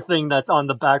another thing that's on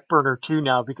the back burner too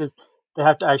now, because they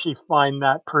have to actually find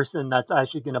that person that's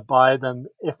actually going to buy them,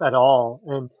 if at all,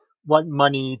 and what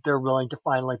money they're willing to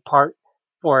finally part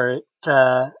for it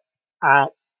at,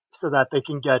 so that they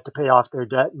can get to pay off their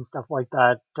debt and stuff like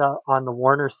that on the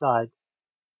Warner side.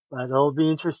 But it'll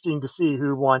be interesting to see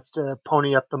who wants to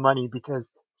pony up the money,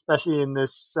 because especially in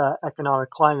this economic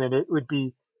climate, it would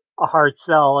be a hard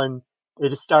sell. And they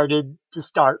just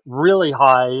start really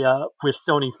high with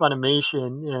Sony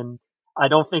Funimation, and I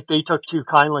don't think they took too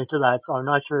kindly to that. So I'm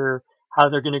not sure how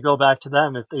they're going to go back to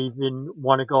them if they even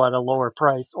want to go at a lower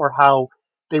price, or how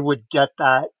they would get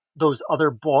those other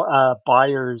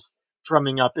buyers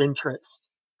drumming up interest.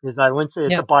 Because I wouldn't say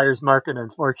it's a buyer's market,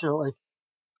 unfortunately.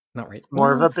 Not right. It's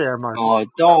more of a bear market. Oh,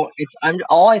 don't!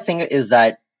 All I think is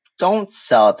that don't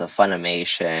sell it to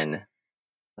Funimation.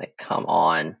 Like, come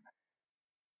on.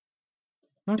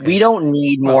 Okay. We don't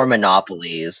need more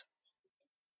monopolies.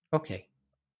 Okay,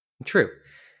 true.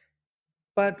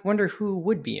 but wonder who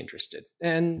would be interested.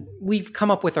 And we've come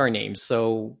up with our names,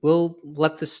 so we'll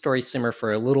let this story simmer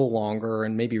for a little longer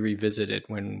and maybe revisit it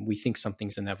when we think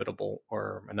something's inevitable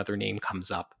or another name comes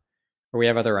up or we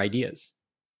have other ideas.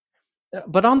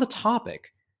 But on the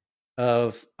topic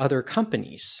of other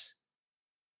companies,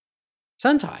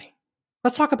 Sentai,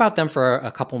 let's talk about them for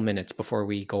a couple minutes before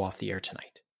we go off the air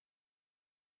tonight.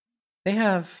 They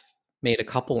have made a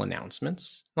couple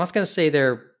announcements. I'm not going to say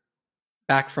they're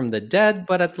back from the dead,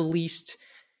 but at the least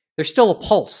there's still a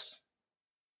pulse.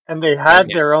 And they had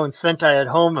their own Sentai at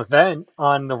Home event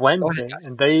on the Wednesday, ahead,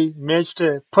 and they managed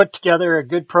to put together a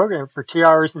good program for 2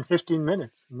 hours and 15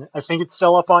 minutes. And I think it's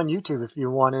still up on YouTube if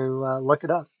you want to look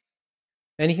it up.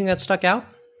 Anything that stuck out?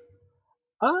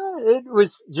 It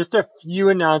was just a few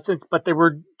announcements, but they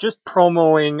were just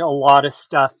promoting a lot of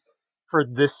stuff for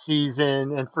this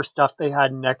season and for stuff they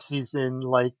had next season,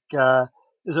 like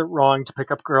Is It Wrong to Pick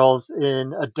Up Girls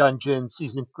in a Dungeon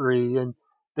Season 3, and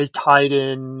they tied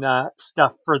in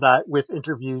stuff for that with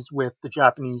interviews with the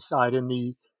Japanese side and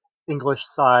the English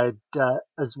side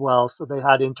as well. So they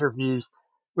had interviews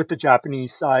with the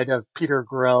Japanese side of Peter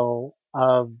Grill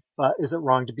of Is It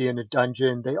Wrong to Be in a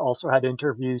Dungeon. They also had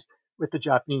interviews with the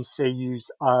Japanese seiyus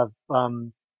of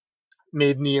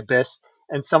Made in the Abyss.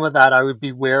 And some of that I would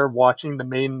beware watching the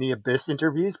Made in the Abyss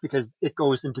interviews because it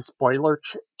goes into spoiler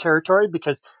territory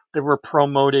because they were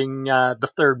promoting the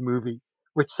third movie,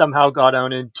 which somehow got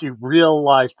out into real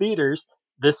live theaters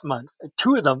this month.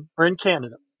 2 of them are in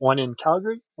Canada, one in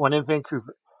Calgary, one in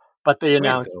Vancouver. But they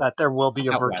announced that there will be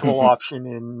a virtual option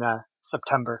in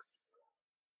September.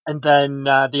 And then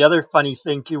the other funny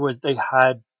thing too was they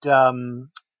had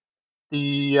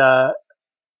the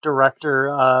director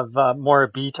of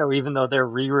Moribito, even though they're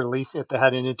re-releasing it, they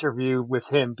had an interview with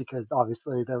him because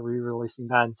obviously they're re-releasing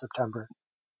that in September.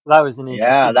 So that was an interesting.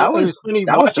 Yeah, that was funny.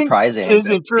 that was Watching surprising. his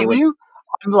interview,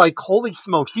 I'm like, holy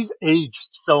smokes, he's aged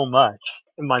so much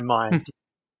in my mind.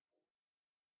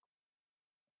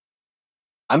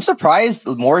 I'm surprised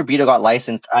Moribito got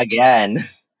licensed again.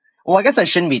 Well, I guess I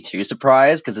shouldn't be too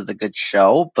surprised because it's a good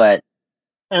show, but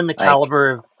and the caliber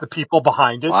of the people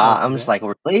behind it. Wow, I'm just like,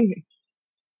 really?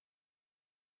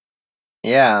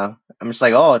 Yeah, I'm just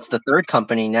like, oh, it's the third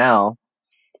company now.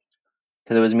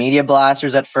 Because it was Media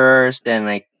Blasters at first, and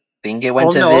I think it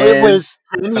went to Viz, it was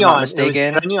Geneon. if I'm not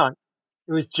mistaken.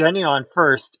 It was Geneon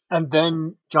first, and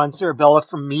then John Cirabella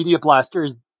from Media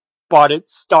Blasters bought it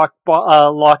stock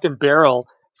lock and barrel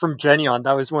from Geneon.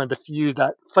 That was one of the few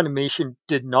that Funimation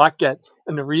did not get.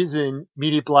 And the reason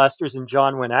Media Blasters and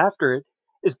John went after it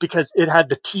is because it had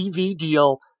the TV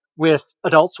deal with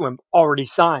Adult Swim already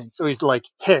signed. So he's like,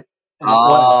 hit. And it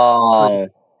was.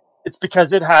 It's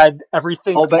because it had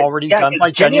everything already done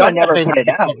by Geneon. Never put it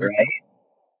out, right?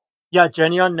 Yeah,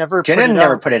 Geneon never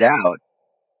put it out.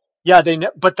 Yeah,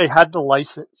 but they had the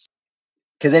license.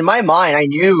 Because in my mind, I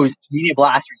knew Media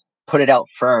Blasters put it out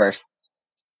first.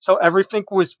 So everything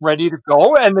was ready to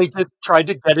go, and they just tried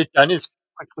to get it done as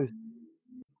quickly.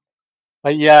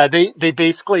 But yeah, they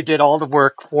basically did all the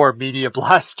work for Media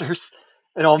Blasters,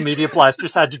 and all Media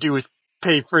Blasters had to do was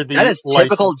pay for the license. That is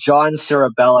typical John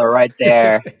Cirabella right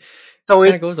there. So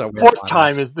it's fourth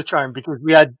time is the charm, because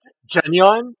we had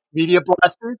Geneon, Media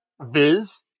Blasters,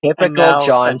 Viz, typical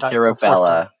John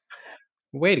Cirabella.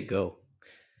 Way to go.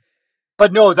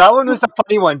 But no, that one was a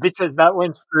funny one because that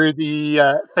went through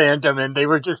the fandom and they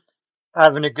were just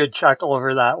having a good chuckle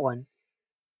over that one.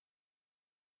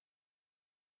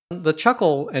 The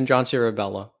chuckle and John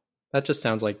Cirabella, that just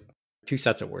sounds like 2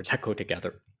 sets of words that go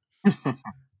together.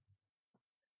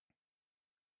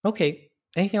 Okay,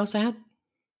 anything else to add?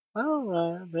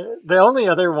 Well, the only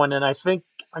other one, and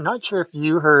I'm not sure if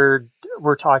you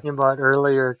we're talking about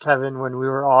earlier, Kevin, when we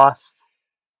were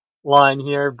offline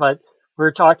here, but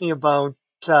we're talking about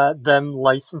them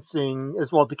licensing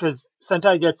as well, because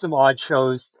Sentai gets some odd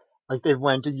shows, like they've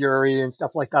went to Yuri and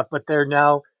stuff like that, but they're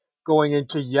now going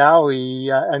into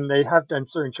Yaoi, and they have done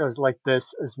certain shows like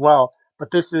this as well.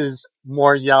 But this is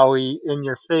more Yaoi in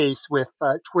your face with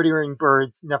Twittering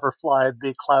Birds Never Fly,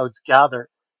 The Clouds Gather.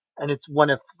 And it's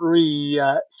one of 3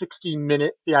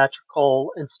 60-minute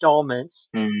theatrical installments.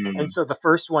 Mm-hmm. And so the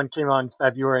first one came out in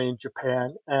February in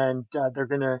Japan, and they're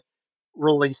going to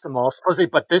release them all supposedly.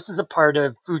 But this is a part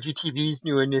of Fuji TV's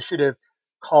new initiative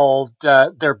called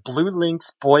their Blue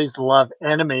Links Boys Love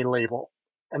anime label.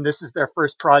 And this is their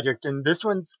first project. And this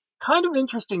one's kind of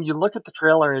interesting. You look at the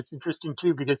trailer, it's interesting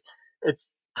too, because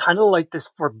it's kind of like this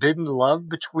forbidden love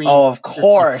between this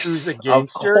Yakuza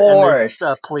gangster and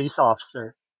this police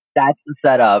officer. That's the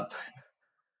setup.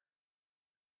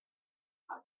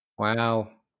 Wow.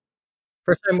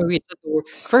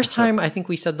 First time I think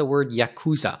we said the word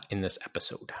Yakuza in this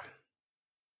episode.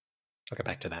 I'll get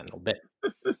back to that in a little bit.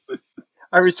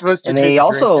 Are we supposed to? And take they a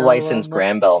also drink now, licensed Matt?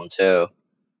 Granbelm too.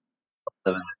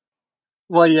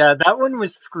 Well, yeah, that one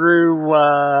was through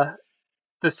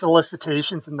the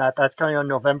solicitations and that's coming on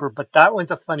November, but that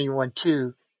one's a funny one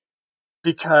too,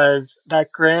 because that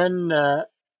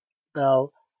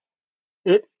Bell,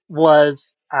 it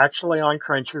was actually on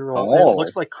Crunchyroll. It Oh.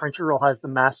 looks like Crunchyroll has the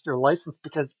master license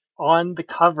because on the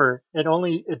cover,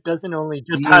 it doesn't only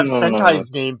just have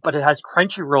Sentai's name, but it has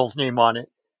Crunchyroll's name on it.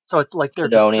 So it's like they're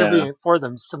distributing it for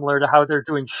them, similar to how they're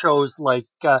doing shows like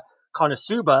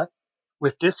Konosuba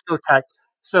with Discotek.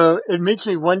 So it makes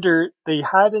me wonder, they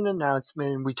had an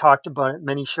announcement, and we talked about it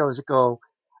many shows ago,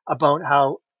 about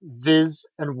how Viz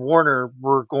and Warner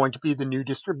were going to be the new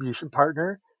distribution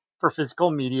partner for physical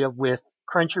media with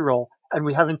Crunchyroll, and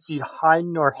we haven't seen hide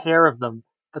nor hair of them,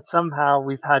 but somehow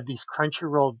we've had these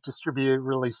Crunchyroll distributed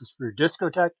releases through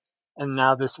Discotek, and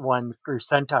now this one through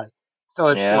Sentai. So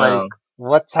it's like,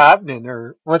 what's happening,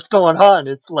 or what's going on?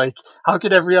 It's like, how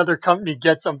could every other company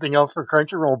get something out for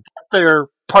Crunchyroll but their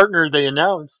partner they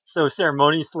announced so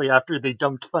ceremoniously after they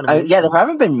dumped Funimation? Yeah, there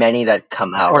haven't been many that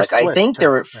come out. Or Like, I split think to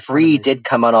there were Free Funimation. did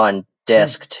come out on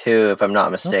disc too, if I'm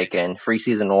not mistaken. Free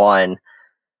season 1.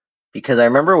 Because I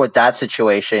remember with that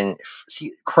situation,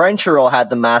 Crunchyroll had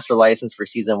the master license for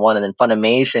season 1, and then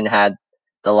Funimation had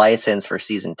the license for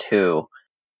season 2.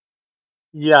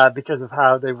 Yeah, because of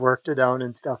how they worked it out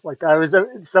and stuff like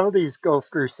that. Some of these go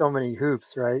through so many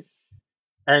hoops, right?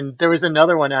 And there was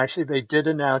another one, actually, they did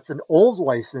announce an old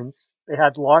license. They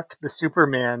had locked the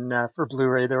Superman for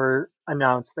Blu-ray. They were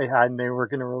announced they had, and they were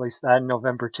going to release that in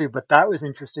November too. But that was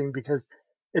interesting because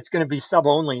it's going to be sub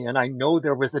only, and I know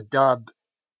there was a dub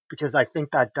because I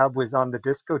think that dub was on the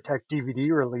Discotek DVD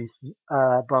release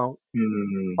about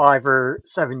 5 or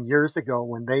 7 years ago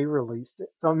when they released it.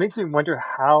 So it makes me wonder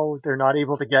how they're not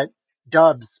able to get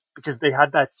dubs, because they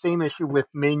had that same issue with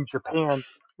Made in Japan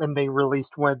when they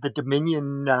released one of the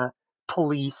Dominion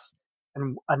Police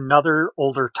and another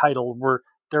older title where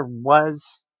there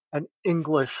was an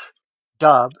English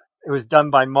dub. It was done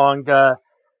by Manga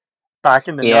back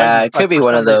in the 90s, it could but be for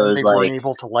one some of those, reason they weren't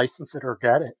able to license it or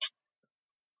get it.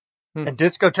 Hmm. And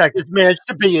Discotek has managed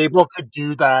to be able to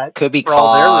do that. Could be for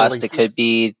all their cost, it releases. could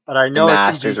be But I the know it can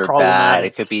masters be are bad,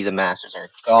 problematic. it could be the masters are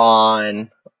gone,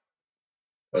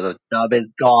 or the dub is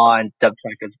gone, dub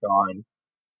track is gone.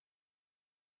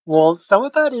 Well, some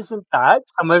of that isn't that.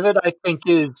 Some of it, I think,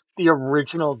 is the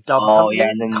original dub company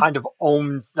and then kind of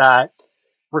owns that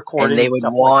recording they and would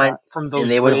stuff want, like that from those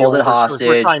and they would way hold it older shows.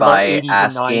 We're hostage talking about by 80s and 90s,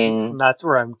 asking and that's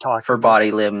where I'm talking for about.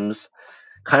 body limbs.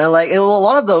 Kind of like, a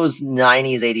lot of those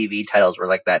 90s ADV titles were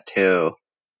like that too,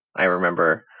 I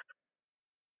remember.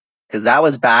 Because that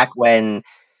was back when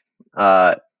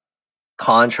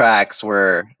contracts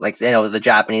were, like, the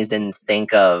Japanese didn't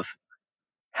think of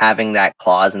having that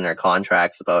clause in their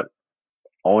contracts about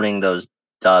owning those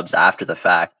dubs after the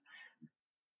fact.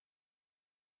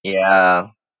 Yeah.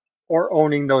 Or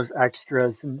owning those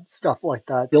extras and stuff like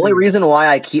that. The only reason why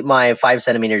I keep my 5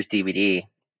 centimeters DVD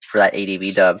for that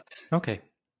ADV dub. Okay.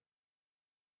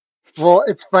 Well,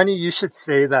 it's funny you should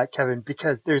say that, Kevin,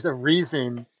 because there's a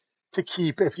reason to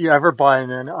keep, if you ever buy it,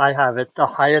 and I have it, the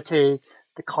Hayate,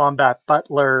 the Combat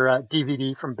Butler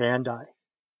DVD from Bandai.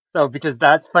 So, because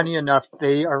that's funny enough,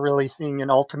 they are releasing an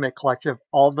Ultimate Collection of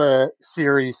all the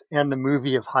series and the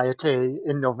movie of Hayate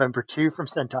in November 2 from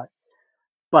Sentai.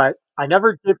 But I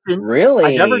never dipped in. Really?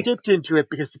 I never dipped into it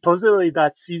because supposedly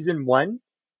that's season 1.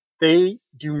 They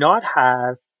do not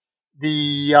have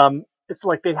the it's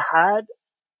like they had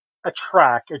a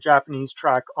track, a Japanese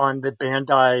track on the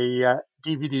Bandai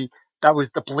DVD that was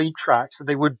the bleep track, so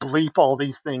they would bleep all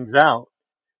these things out.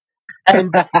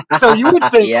 And so you would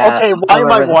think, okay, why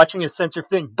am I watching a censored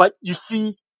thing? But you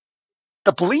see,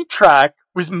 the bleep track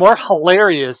was more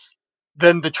hilarious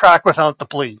than the track without the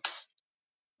bleeps.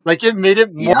 Like, it made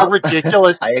it more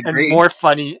ridiculous and more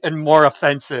funny and more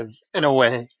offensive in a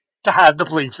way to have the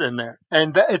bleeps in there.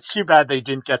 And it's too bad they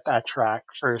didn't get that track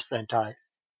for Sentai.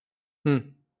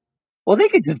 Well, they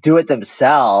could just do it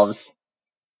themselves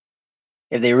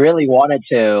if they really wanted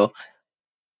to.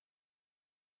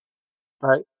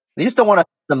 Right. They just don't want to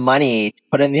the money,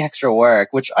 put in the extra work,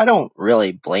 which I don't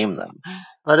really blame them.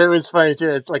 But it was funny too.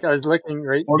 It's like I was looking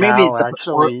now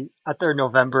actually at their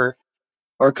November.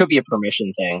 Or it could be a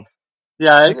permission thing.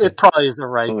 Yeah, it probably is a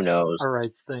rights. Who knows? A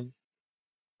rights thing.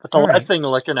 But the last thing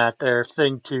looking at their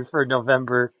thing too for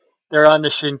November, they're on the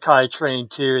Shinkai train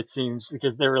too, it seems,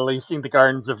 because they're releasing the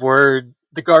Garden of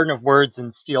Words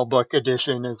in Steelbook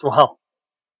edition as well.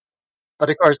 But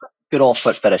of course, good old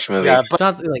foot fetish movie. Yeah, it's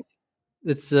not like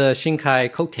it's the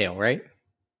Shinkai coattail, right?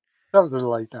 Something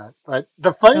like that. But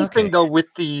the funny Okay. thing though with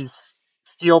these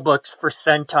steelbooks for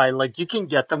Sentai, like you can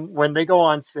get them when they go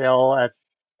on sale at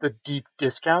the deep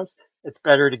discounts. It's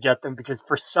better to get them because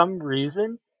for some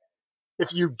reason,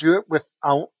 if you do it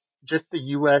without just the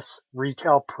US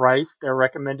retail price, their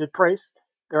recommended price,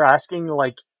 they're asking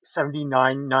like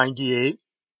 $79.98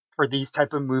 for these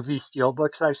type of movie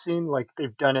steelbooks I've seen. Like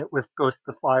they've done it with Ghost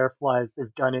of the Fireflies,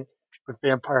 they've done it with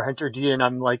Vampire Hunter D, and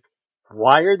I'm like,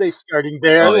 why are they starting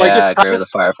there? Oh Like it's yeah, kind Grave of of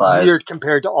the Fireflies. weird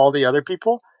compared to all the other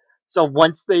people. So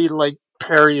once they like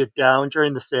parry it down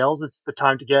during the sales, it's the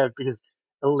time to get it because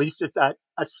at least it's at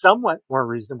a somewhat more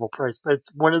reasonable price. But it's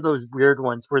one of those weird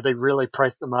ones where they really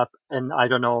price them up, and I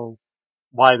don't know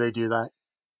why they do that.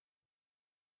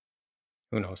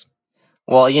 Who knows?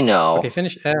 Well, Okay,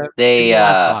 finish. they Give your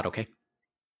last thought, okay?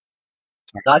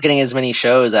 not getting as many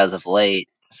shows as of late,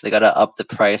 so they got to up the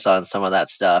price on some of that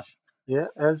stuff. Yeah,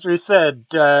 as we said,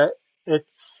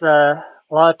 it's a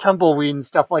lot of tumbleweed and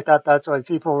stuff like that. That's why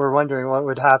people were wondering what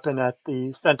would happen at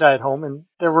the Sentai at Home, and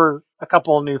there were a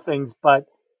couple of new things, but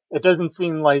it doesn't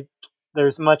seem like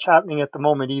there's much happening at the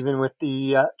moment, even with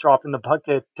the drop in the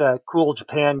bucket Cool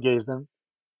Japan gave them.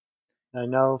 I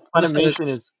know Funimation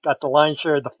has got the lion's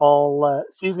share of the fall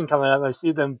season coming up. I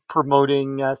see them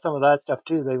promoting some of that stuff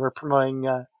too. They were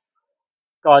promoting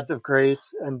Gods of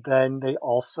Grace, and then they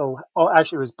also,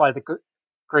 actually it was by the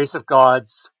Grace of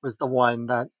Gods was the one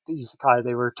that the isekai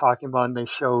they were talking about, and they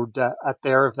showed at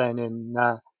their event in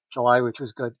July, which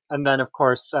was good. And then of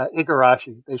course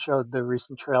Igarashi, they showed the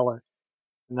recent trailer,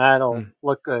 and that'll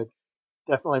look good.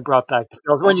 Definitely brought back the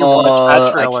feels when you watch that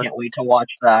I trailer. can't wait to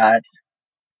watch that.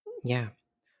 Yeah.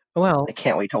 Well, I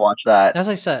can't wait to watch that. as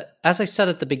I said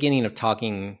at the beginning of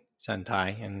talking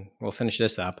Sentai, and we'll finish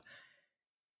this up.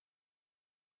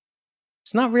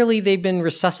 It's not really they've been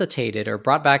resuscitated or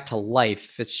brought back to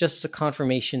life. It's just a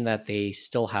confirmation that they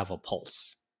still have a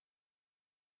pulse.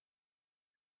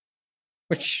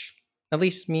 Which at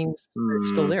least means they're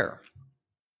still there.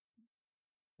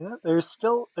 Yeah, they're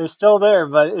still there,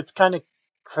 but it's kind of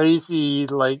crazy.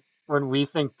 Like when we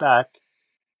think back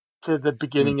to the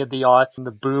beginning of the aughts and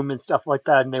the boom and stuff like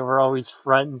that, and they were always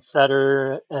front and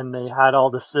center, and they had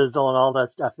all the sizzle and all that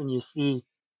stuff, and you see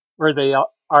where they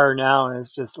are now, and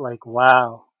it's just like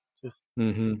wow, just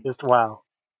wow.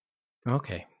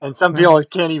 Okay. And some people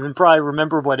can't even probably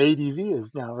remember what ADV is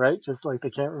now, right? Just like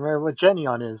they can't remember what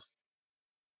Genion is.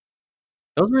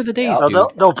 Those were the days, So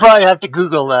dude. they'll probably have to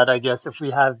Google that, I guess, if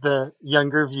we have the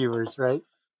younger viewers, right?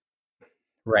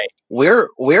 Right. We're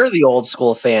the old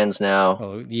school fans now.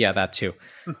 Oh, yeah, that too.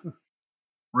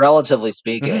 Relatively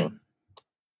speaking.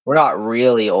 We're not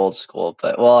really old school,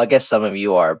 but well, I guess some of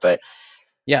you are, but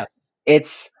yeah.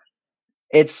 It's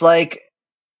like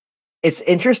it's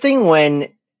interesting when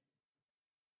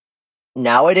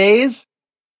nowadays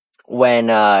when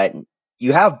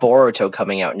you have Boruto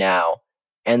coming out now,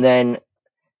 and then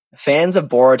fans of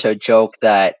Boruto joke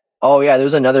that, oh yeah,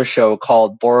 there's another show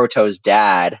called Boruto's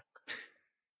Dad.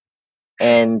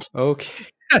 And okay.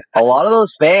 a lot of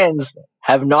those fans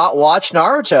have not watched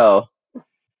Naruto.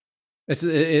 It's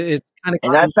kind of,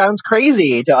 and that sounds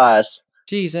crazy to us.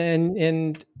 Geez,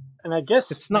 and I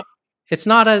guess it's not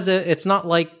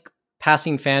like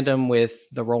passing fandom with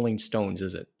the Rolling Stones,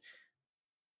 is it?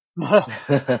 But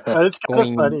it's kind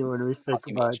of funny when we think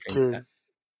about it too.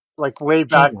 Like way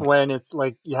back when it's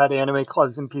like you had anime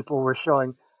clubs and people were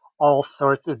showing all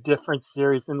sorts of different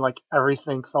series and like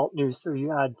everything felt new. So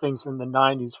you had things from the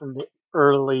 90s, from the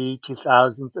early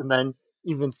 2000s, and then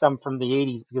even some from the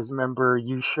 80s, because remember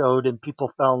you showed and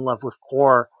people fell in love with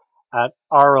Core at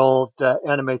our old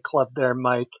anime club there,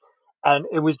 Mike. And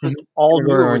it was just all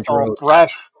new, it was all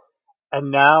fresh. And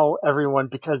now everyone,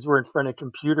 because we're in front of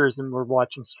computers and we're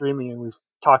watching streaming, and we've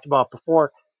talked about it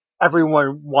before,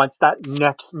 everyone wants that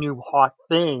next new hot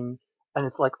thing. And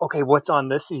it's like, okay, what's on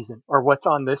this season? Or what's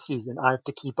on this season? I have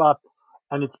to keep up.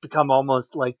 And it's become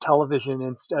almost like television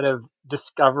instead of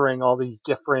discovering all these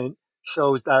different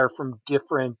shows that are from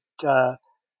different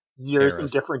years and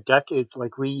different decades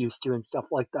like we used to and stuff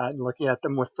like that, and looking at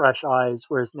them with fresh eyes.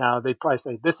 Whereas now they probably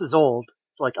say, this is old.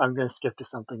 It's like, I'm going to skip to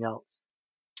something else.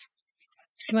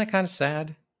 Isn't that kind of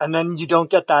sad? And then you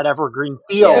don't get that evergreen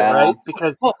feel, right?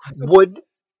 Because would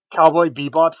Cowboy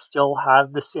Bebop still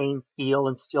have the same feel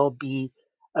and still be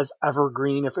as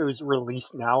evergreen if it was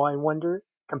released now, I wonder,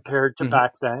 compared to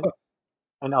back then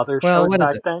and other shows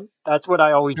back then? That's what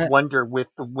I always wonder with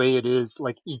the way it is,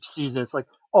 like each season. It's like,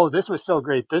 oh, this was so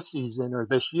great this season or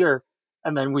this year,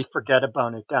 and then we forget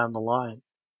about it down the line.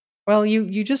 Well,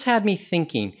 you just had me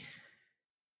thinking.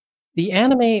 The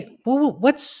anime, well,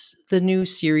 what's the new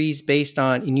series based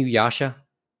on Inuyasha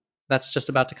that's just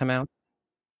about to come out?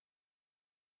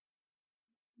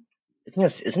 I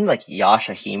think isn't it like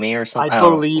Yasha Hime or something? I I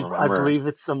don't I remember. believe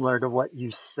it's similar to what you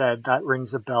said. That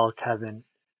rings a bell, Kevin.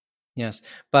 Yes,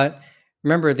 but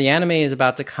remember, the anime is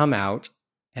about to come out,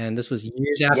 and this was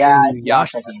years after Yeah, Inuyasha.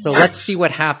 Yasha Hime. So let's see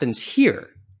what happens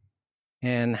here,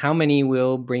 and how many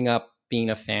will bring up being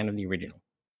a fan of the original.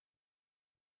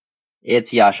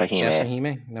 It's Yasha Hime. Yasha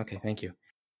Hime? Okay, thank you.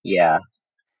 Yeah.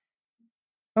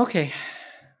 Okay.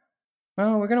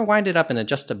 Well, we're going to wind it up in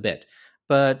just a bit,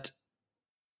 but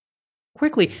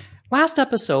quickly, last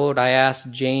episode, I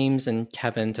asked James and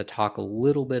Kevin to talk a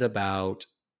little bit about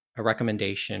a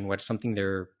recommendation, what's something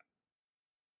they're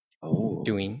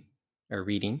doing or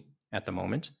reading at the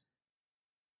moment.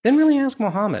 Didn't really ask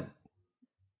Mohammed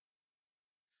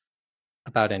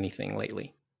about anything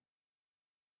lately.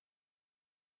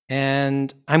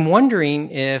 And I'm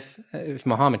wondering if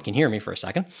Mohammed can hear me for a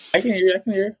second. I can hear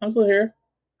you. I'm still here.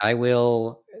 I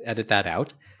will edit that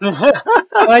out. But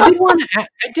I did want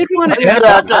to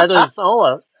ask. That is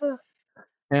solo.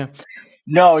 Yeah.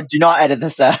 No, do not edit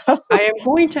this out. I am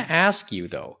going to ask you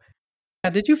though.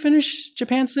 Did you finish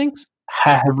Japan Sinks?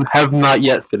 Have not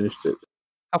yet finished it.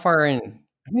 How far in?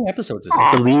 How many episodes is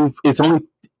I it? believe it's only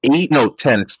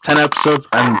 10. It's 10 episodes.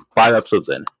 I'm 5 episodes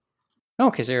in.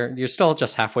 Okay, so you're still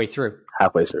just halfway through.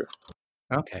 Halfway through.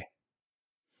 Okay.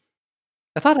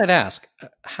 I thought I'd ask.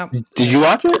 How Did you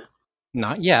watch it?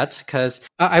 Not yet, because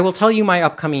I will tell you my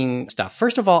upcoming stuff.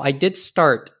 First of all, I did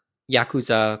start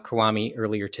Yakuza Kiwami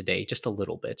earlier today, just a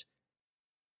little bit.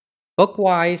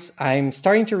 Book-wise, I'm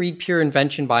starting to read Pure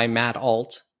Invention by Matt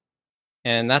Alt,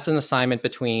 and that's an assignment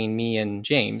between me and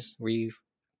James. We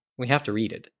have to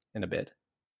read it in a bit.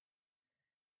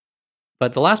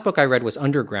 But the last book I read was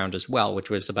Underground as well, which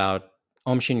was about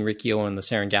Aum Shinrikyo and the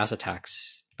sarin gas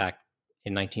attacks back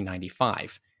in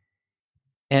 1995.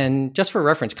 And just for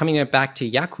reference, coming back to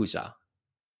Yakuza,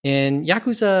 in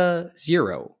Yakuza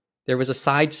 0, there was a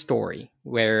side story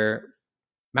where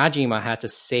Majima had to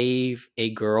save a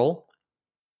girl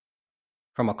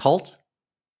from a cult.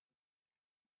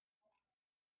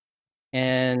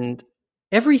 And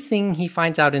everything he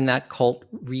finds out in that cult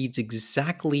reads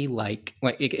exactly like...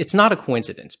 Well, it's not a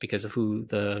coincidence because of who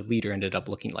the leader ended up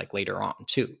looking like later on,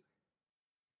 too.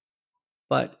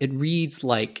 But it reads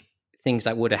like things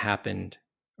that would have happened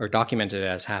or documented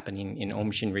as happening in Aum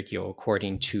Shinrikyo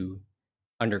according to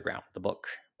Underground, the book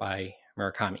by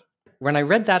Murakami. When I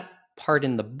read that part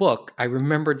in the book, I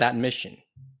remembered that mission,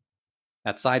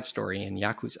 that side story in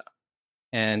Yakuza.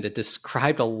 And it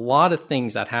described a lot of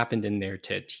things that happened in there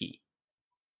to a T.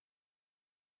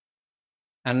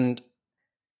 And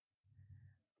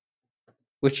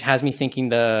which has me thinking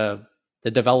the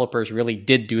developers really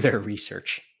did do their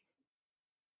research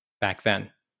back then.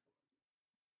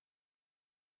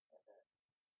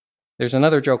 There's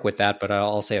another joke with that, but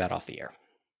I'll say that off the air.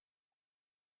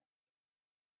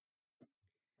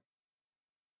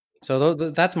 So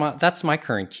that's my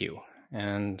current queue.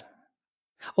 And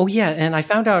oh yeah, and I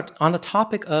found out on the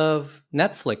topic of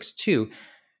Netflix too,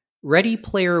 Ready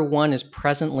Player One is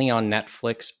presently on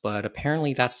Netflix, but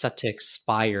apparently that's set to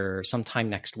expire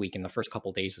sometime next week in the first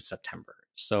couple days of September.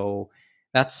 So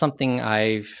that's something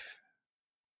I've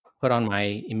put on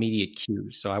my immediate queue.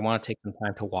 So I want to take some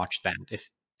time to watch that, if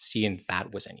seeing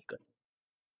that was any good.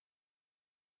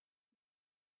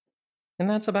 And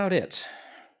that's about it.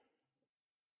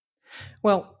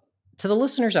 Well, to the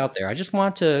listeners out there, I just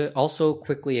want to also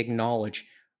quickly acknowledge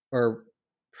or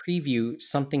preview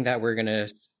something that we're going to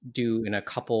do in a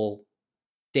couple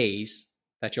days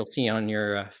that you'll see on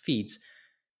your feeds.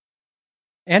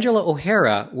 Angela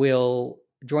O'Hara will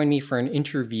join me for an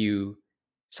interview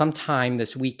sometime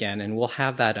this weekend, and we'll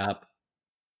have that up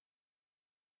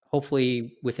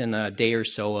hopefully within a day or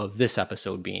so of this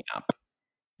episode being up.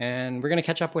 And we're going to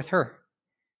catch up with her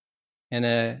in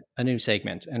a new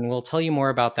segment, and we'll tell you more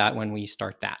about that when we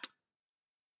start that.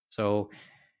 So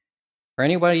for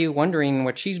anybody wondering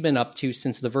what she's been up to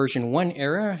since the version 1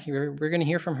 era, we're going to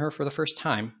hear from her for the first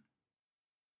time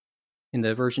in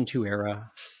the version 2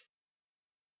 era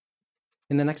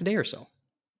in the next day or so.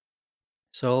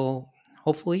 So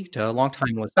hopefully to a long time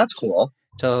listeners, that's cool.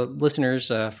 To listeners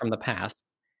from the past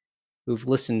who've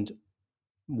listened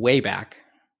way back,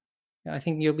 I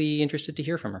think you'll be interested to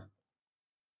hear from her.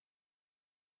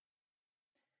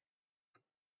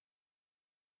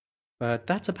 But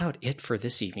that's about it for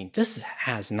this evening. This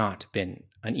has not been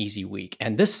an easy week,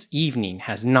 and this evening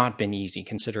has not been easy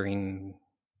considering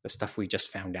the stuff we just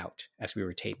found out as we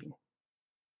were taping.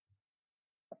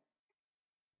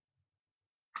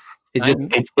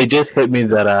 It just hit me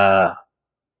that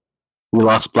we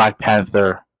lost Black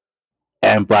Panther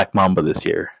and Black Mamba this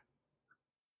year.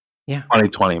 Yeah.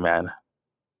 2020, man.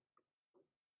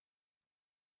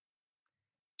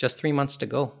 Just 3 months to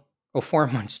go. 4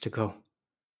 months to go.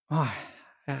 Oh,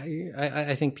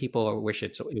 I think people wish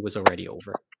it was already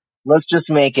over. Let's just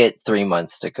make it 3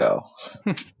 months to go.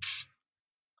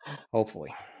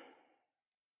 Hopefully.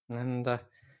 And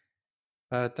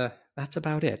but that's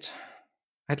about it.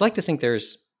 I'd like to think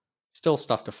there's still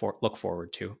stuff to look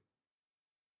forward to.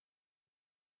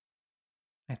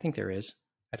 I think there is.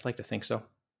 I'd like to think so.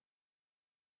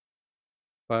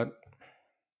 But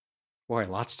boy,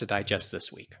 lots to digest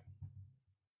this week.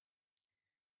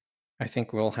 I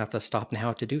think we'll have to stop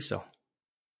now to do so.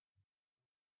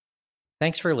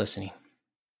 Thanks for listening.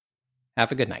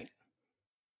 Have a good night.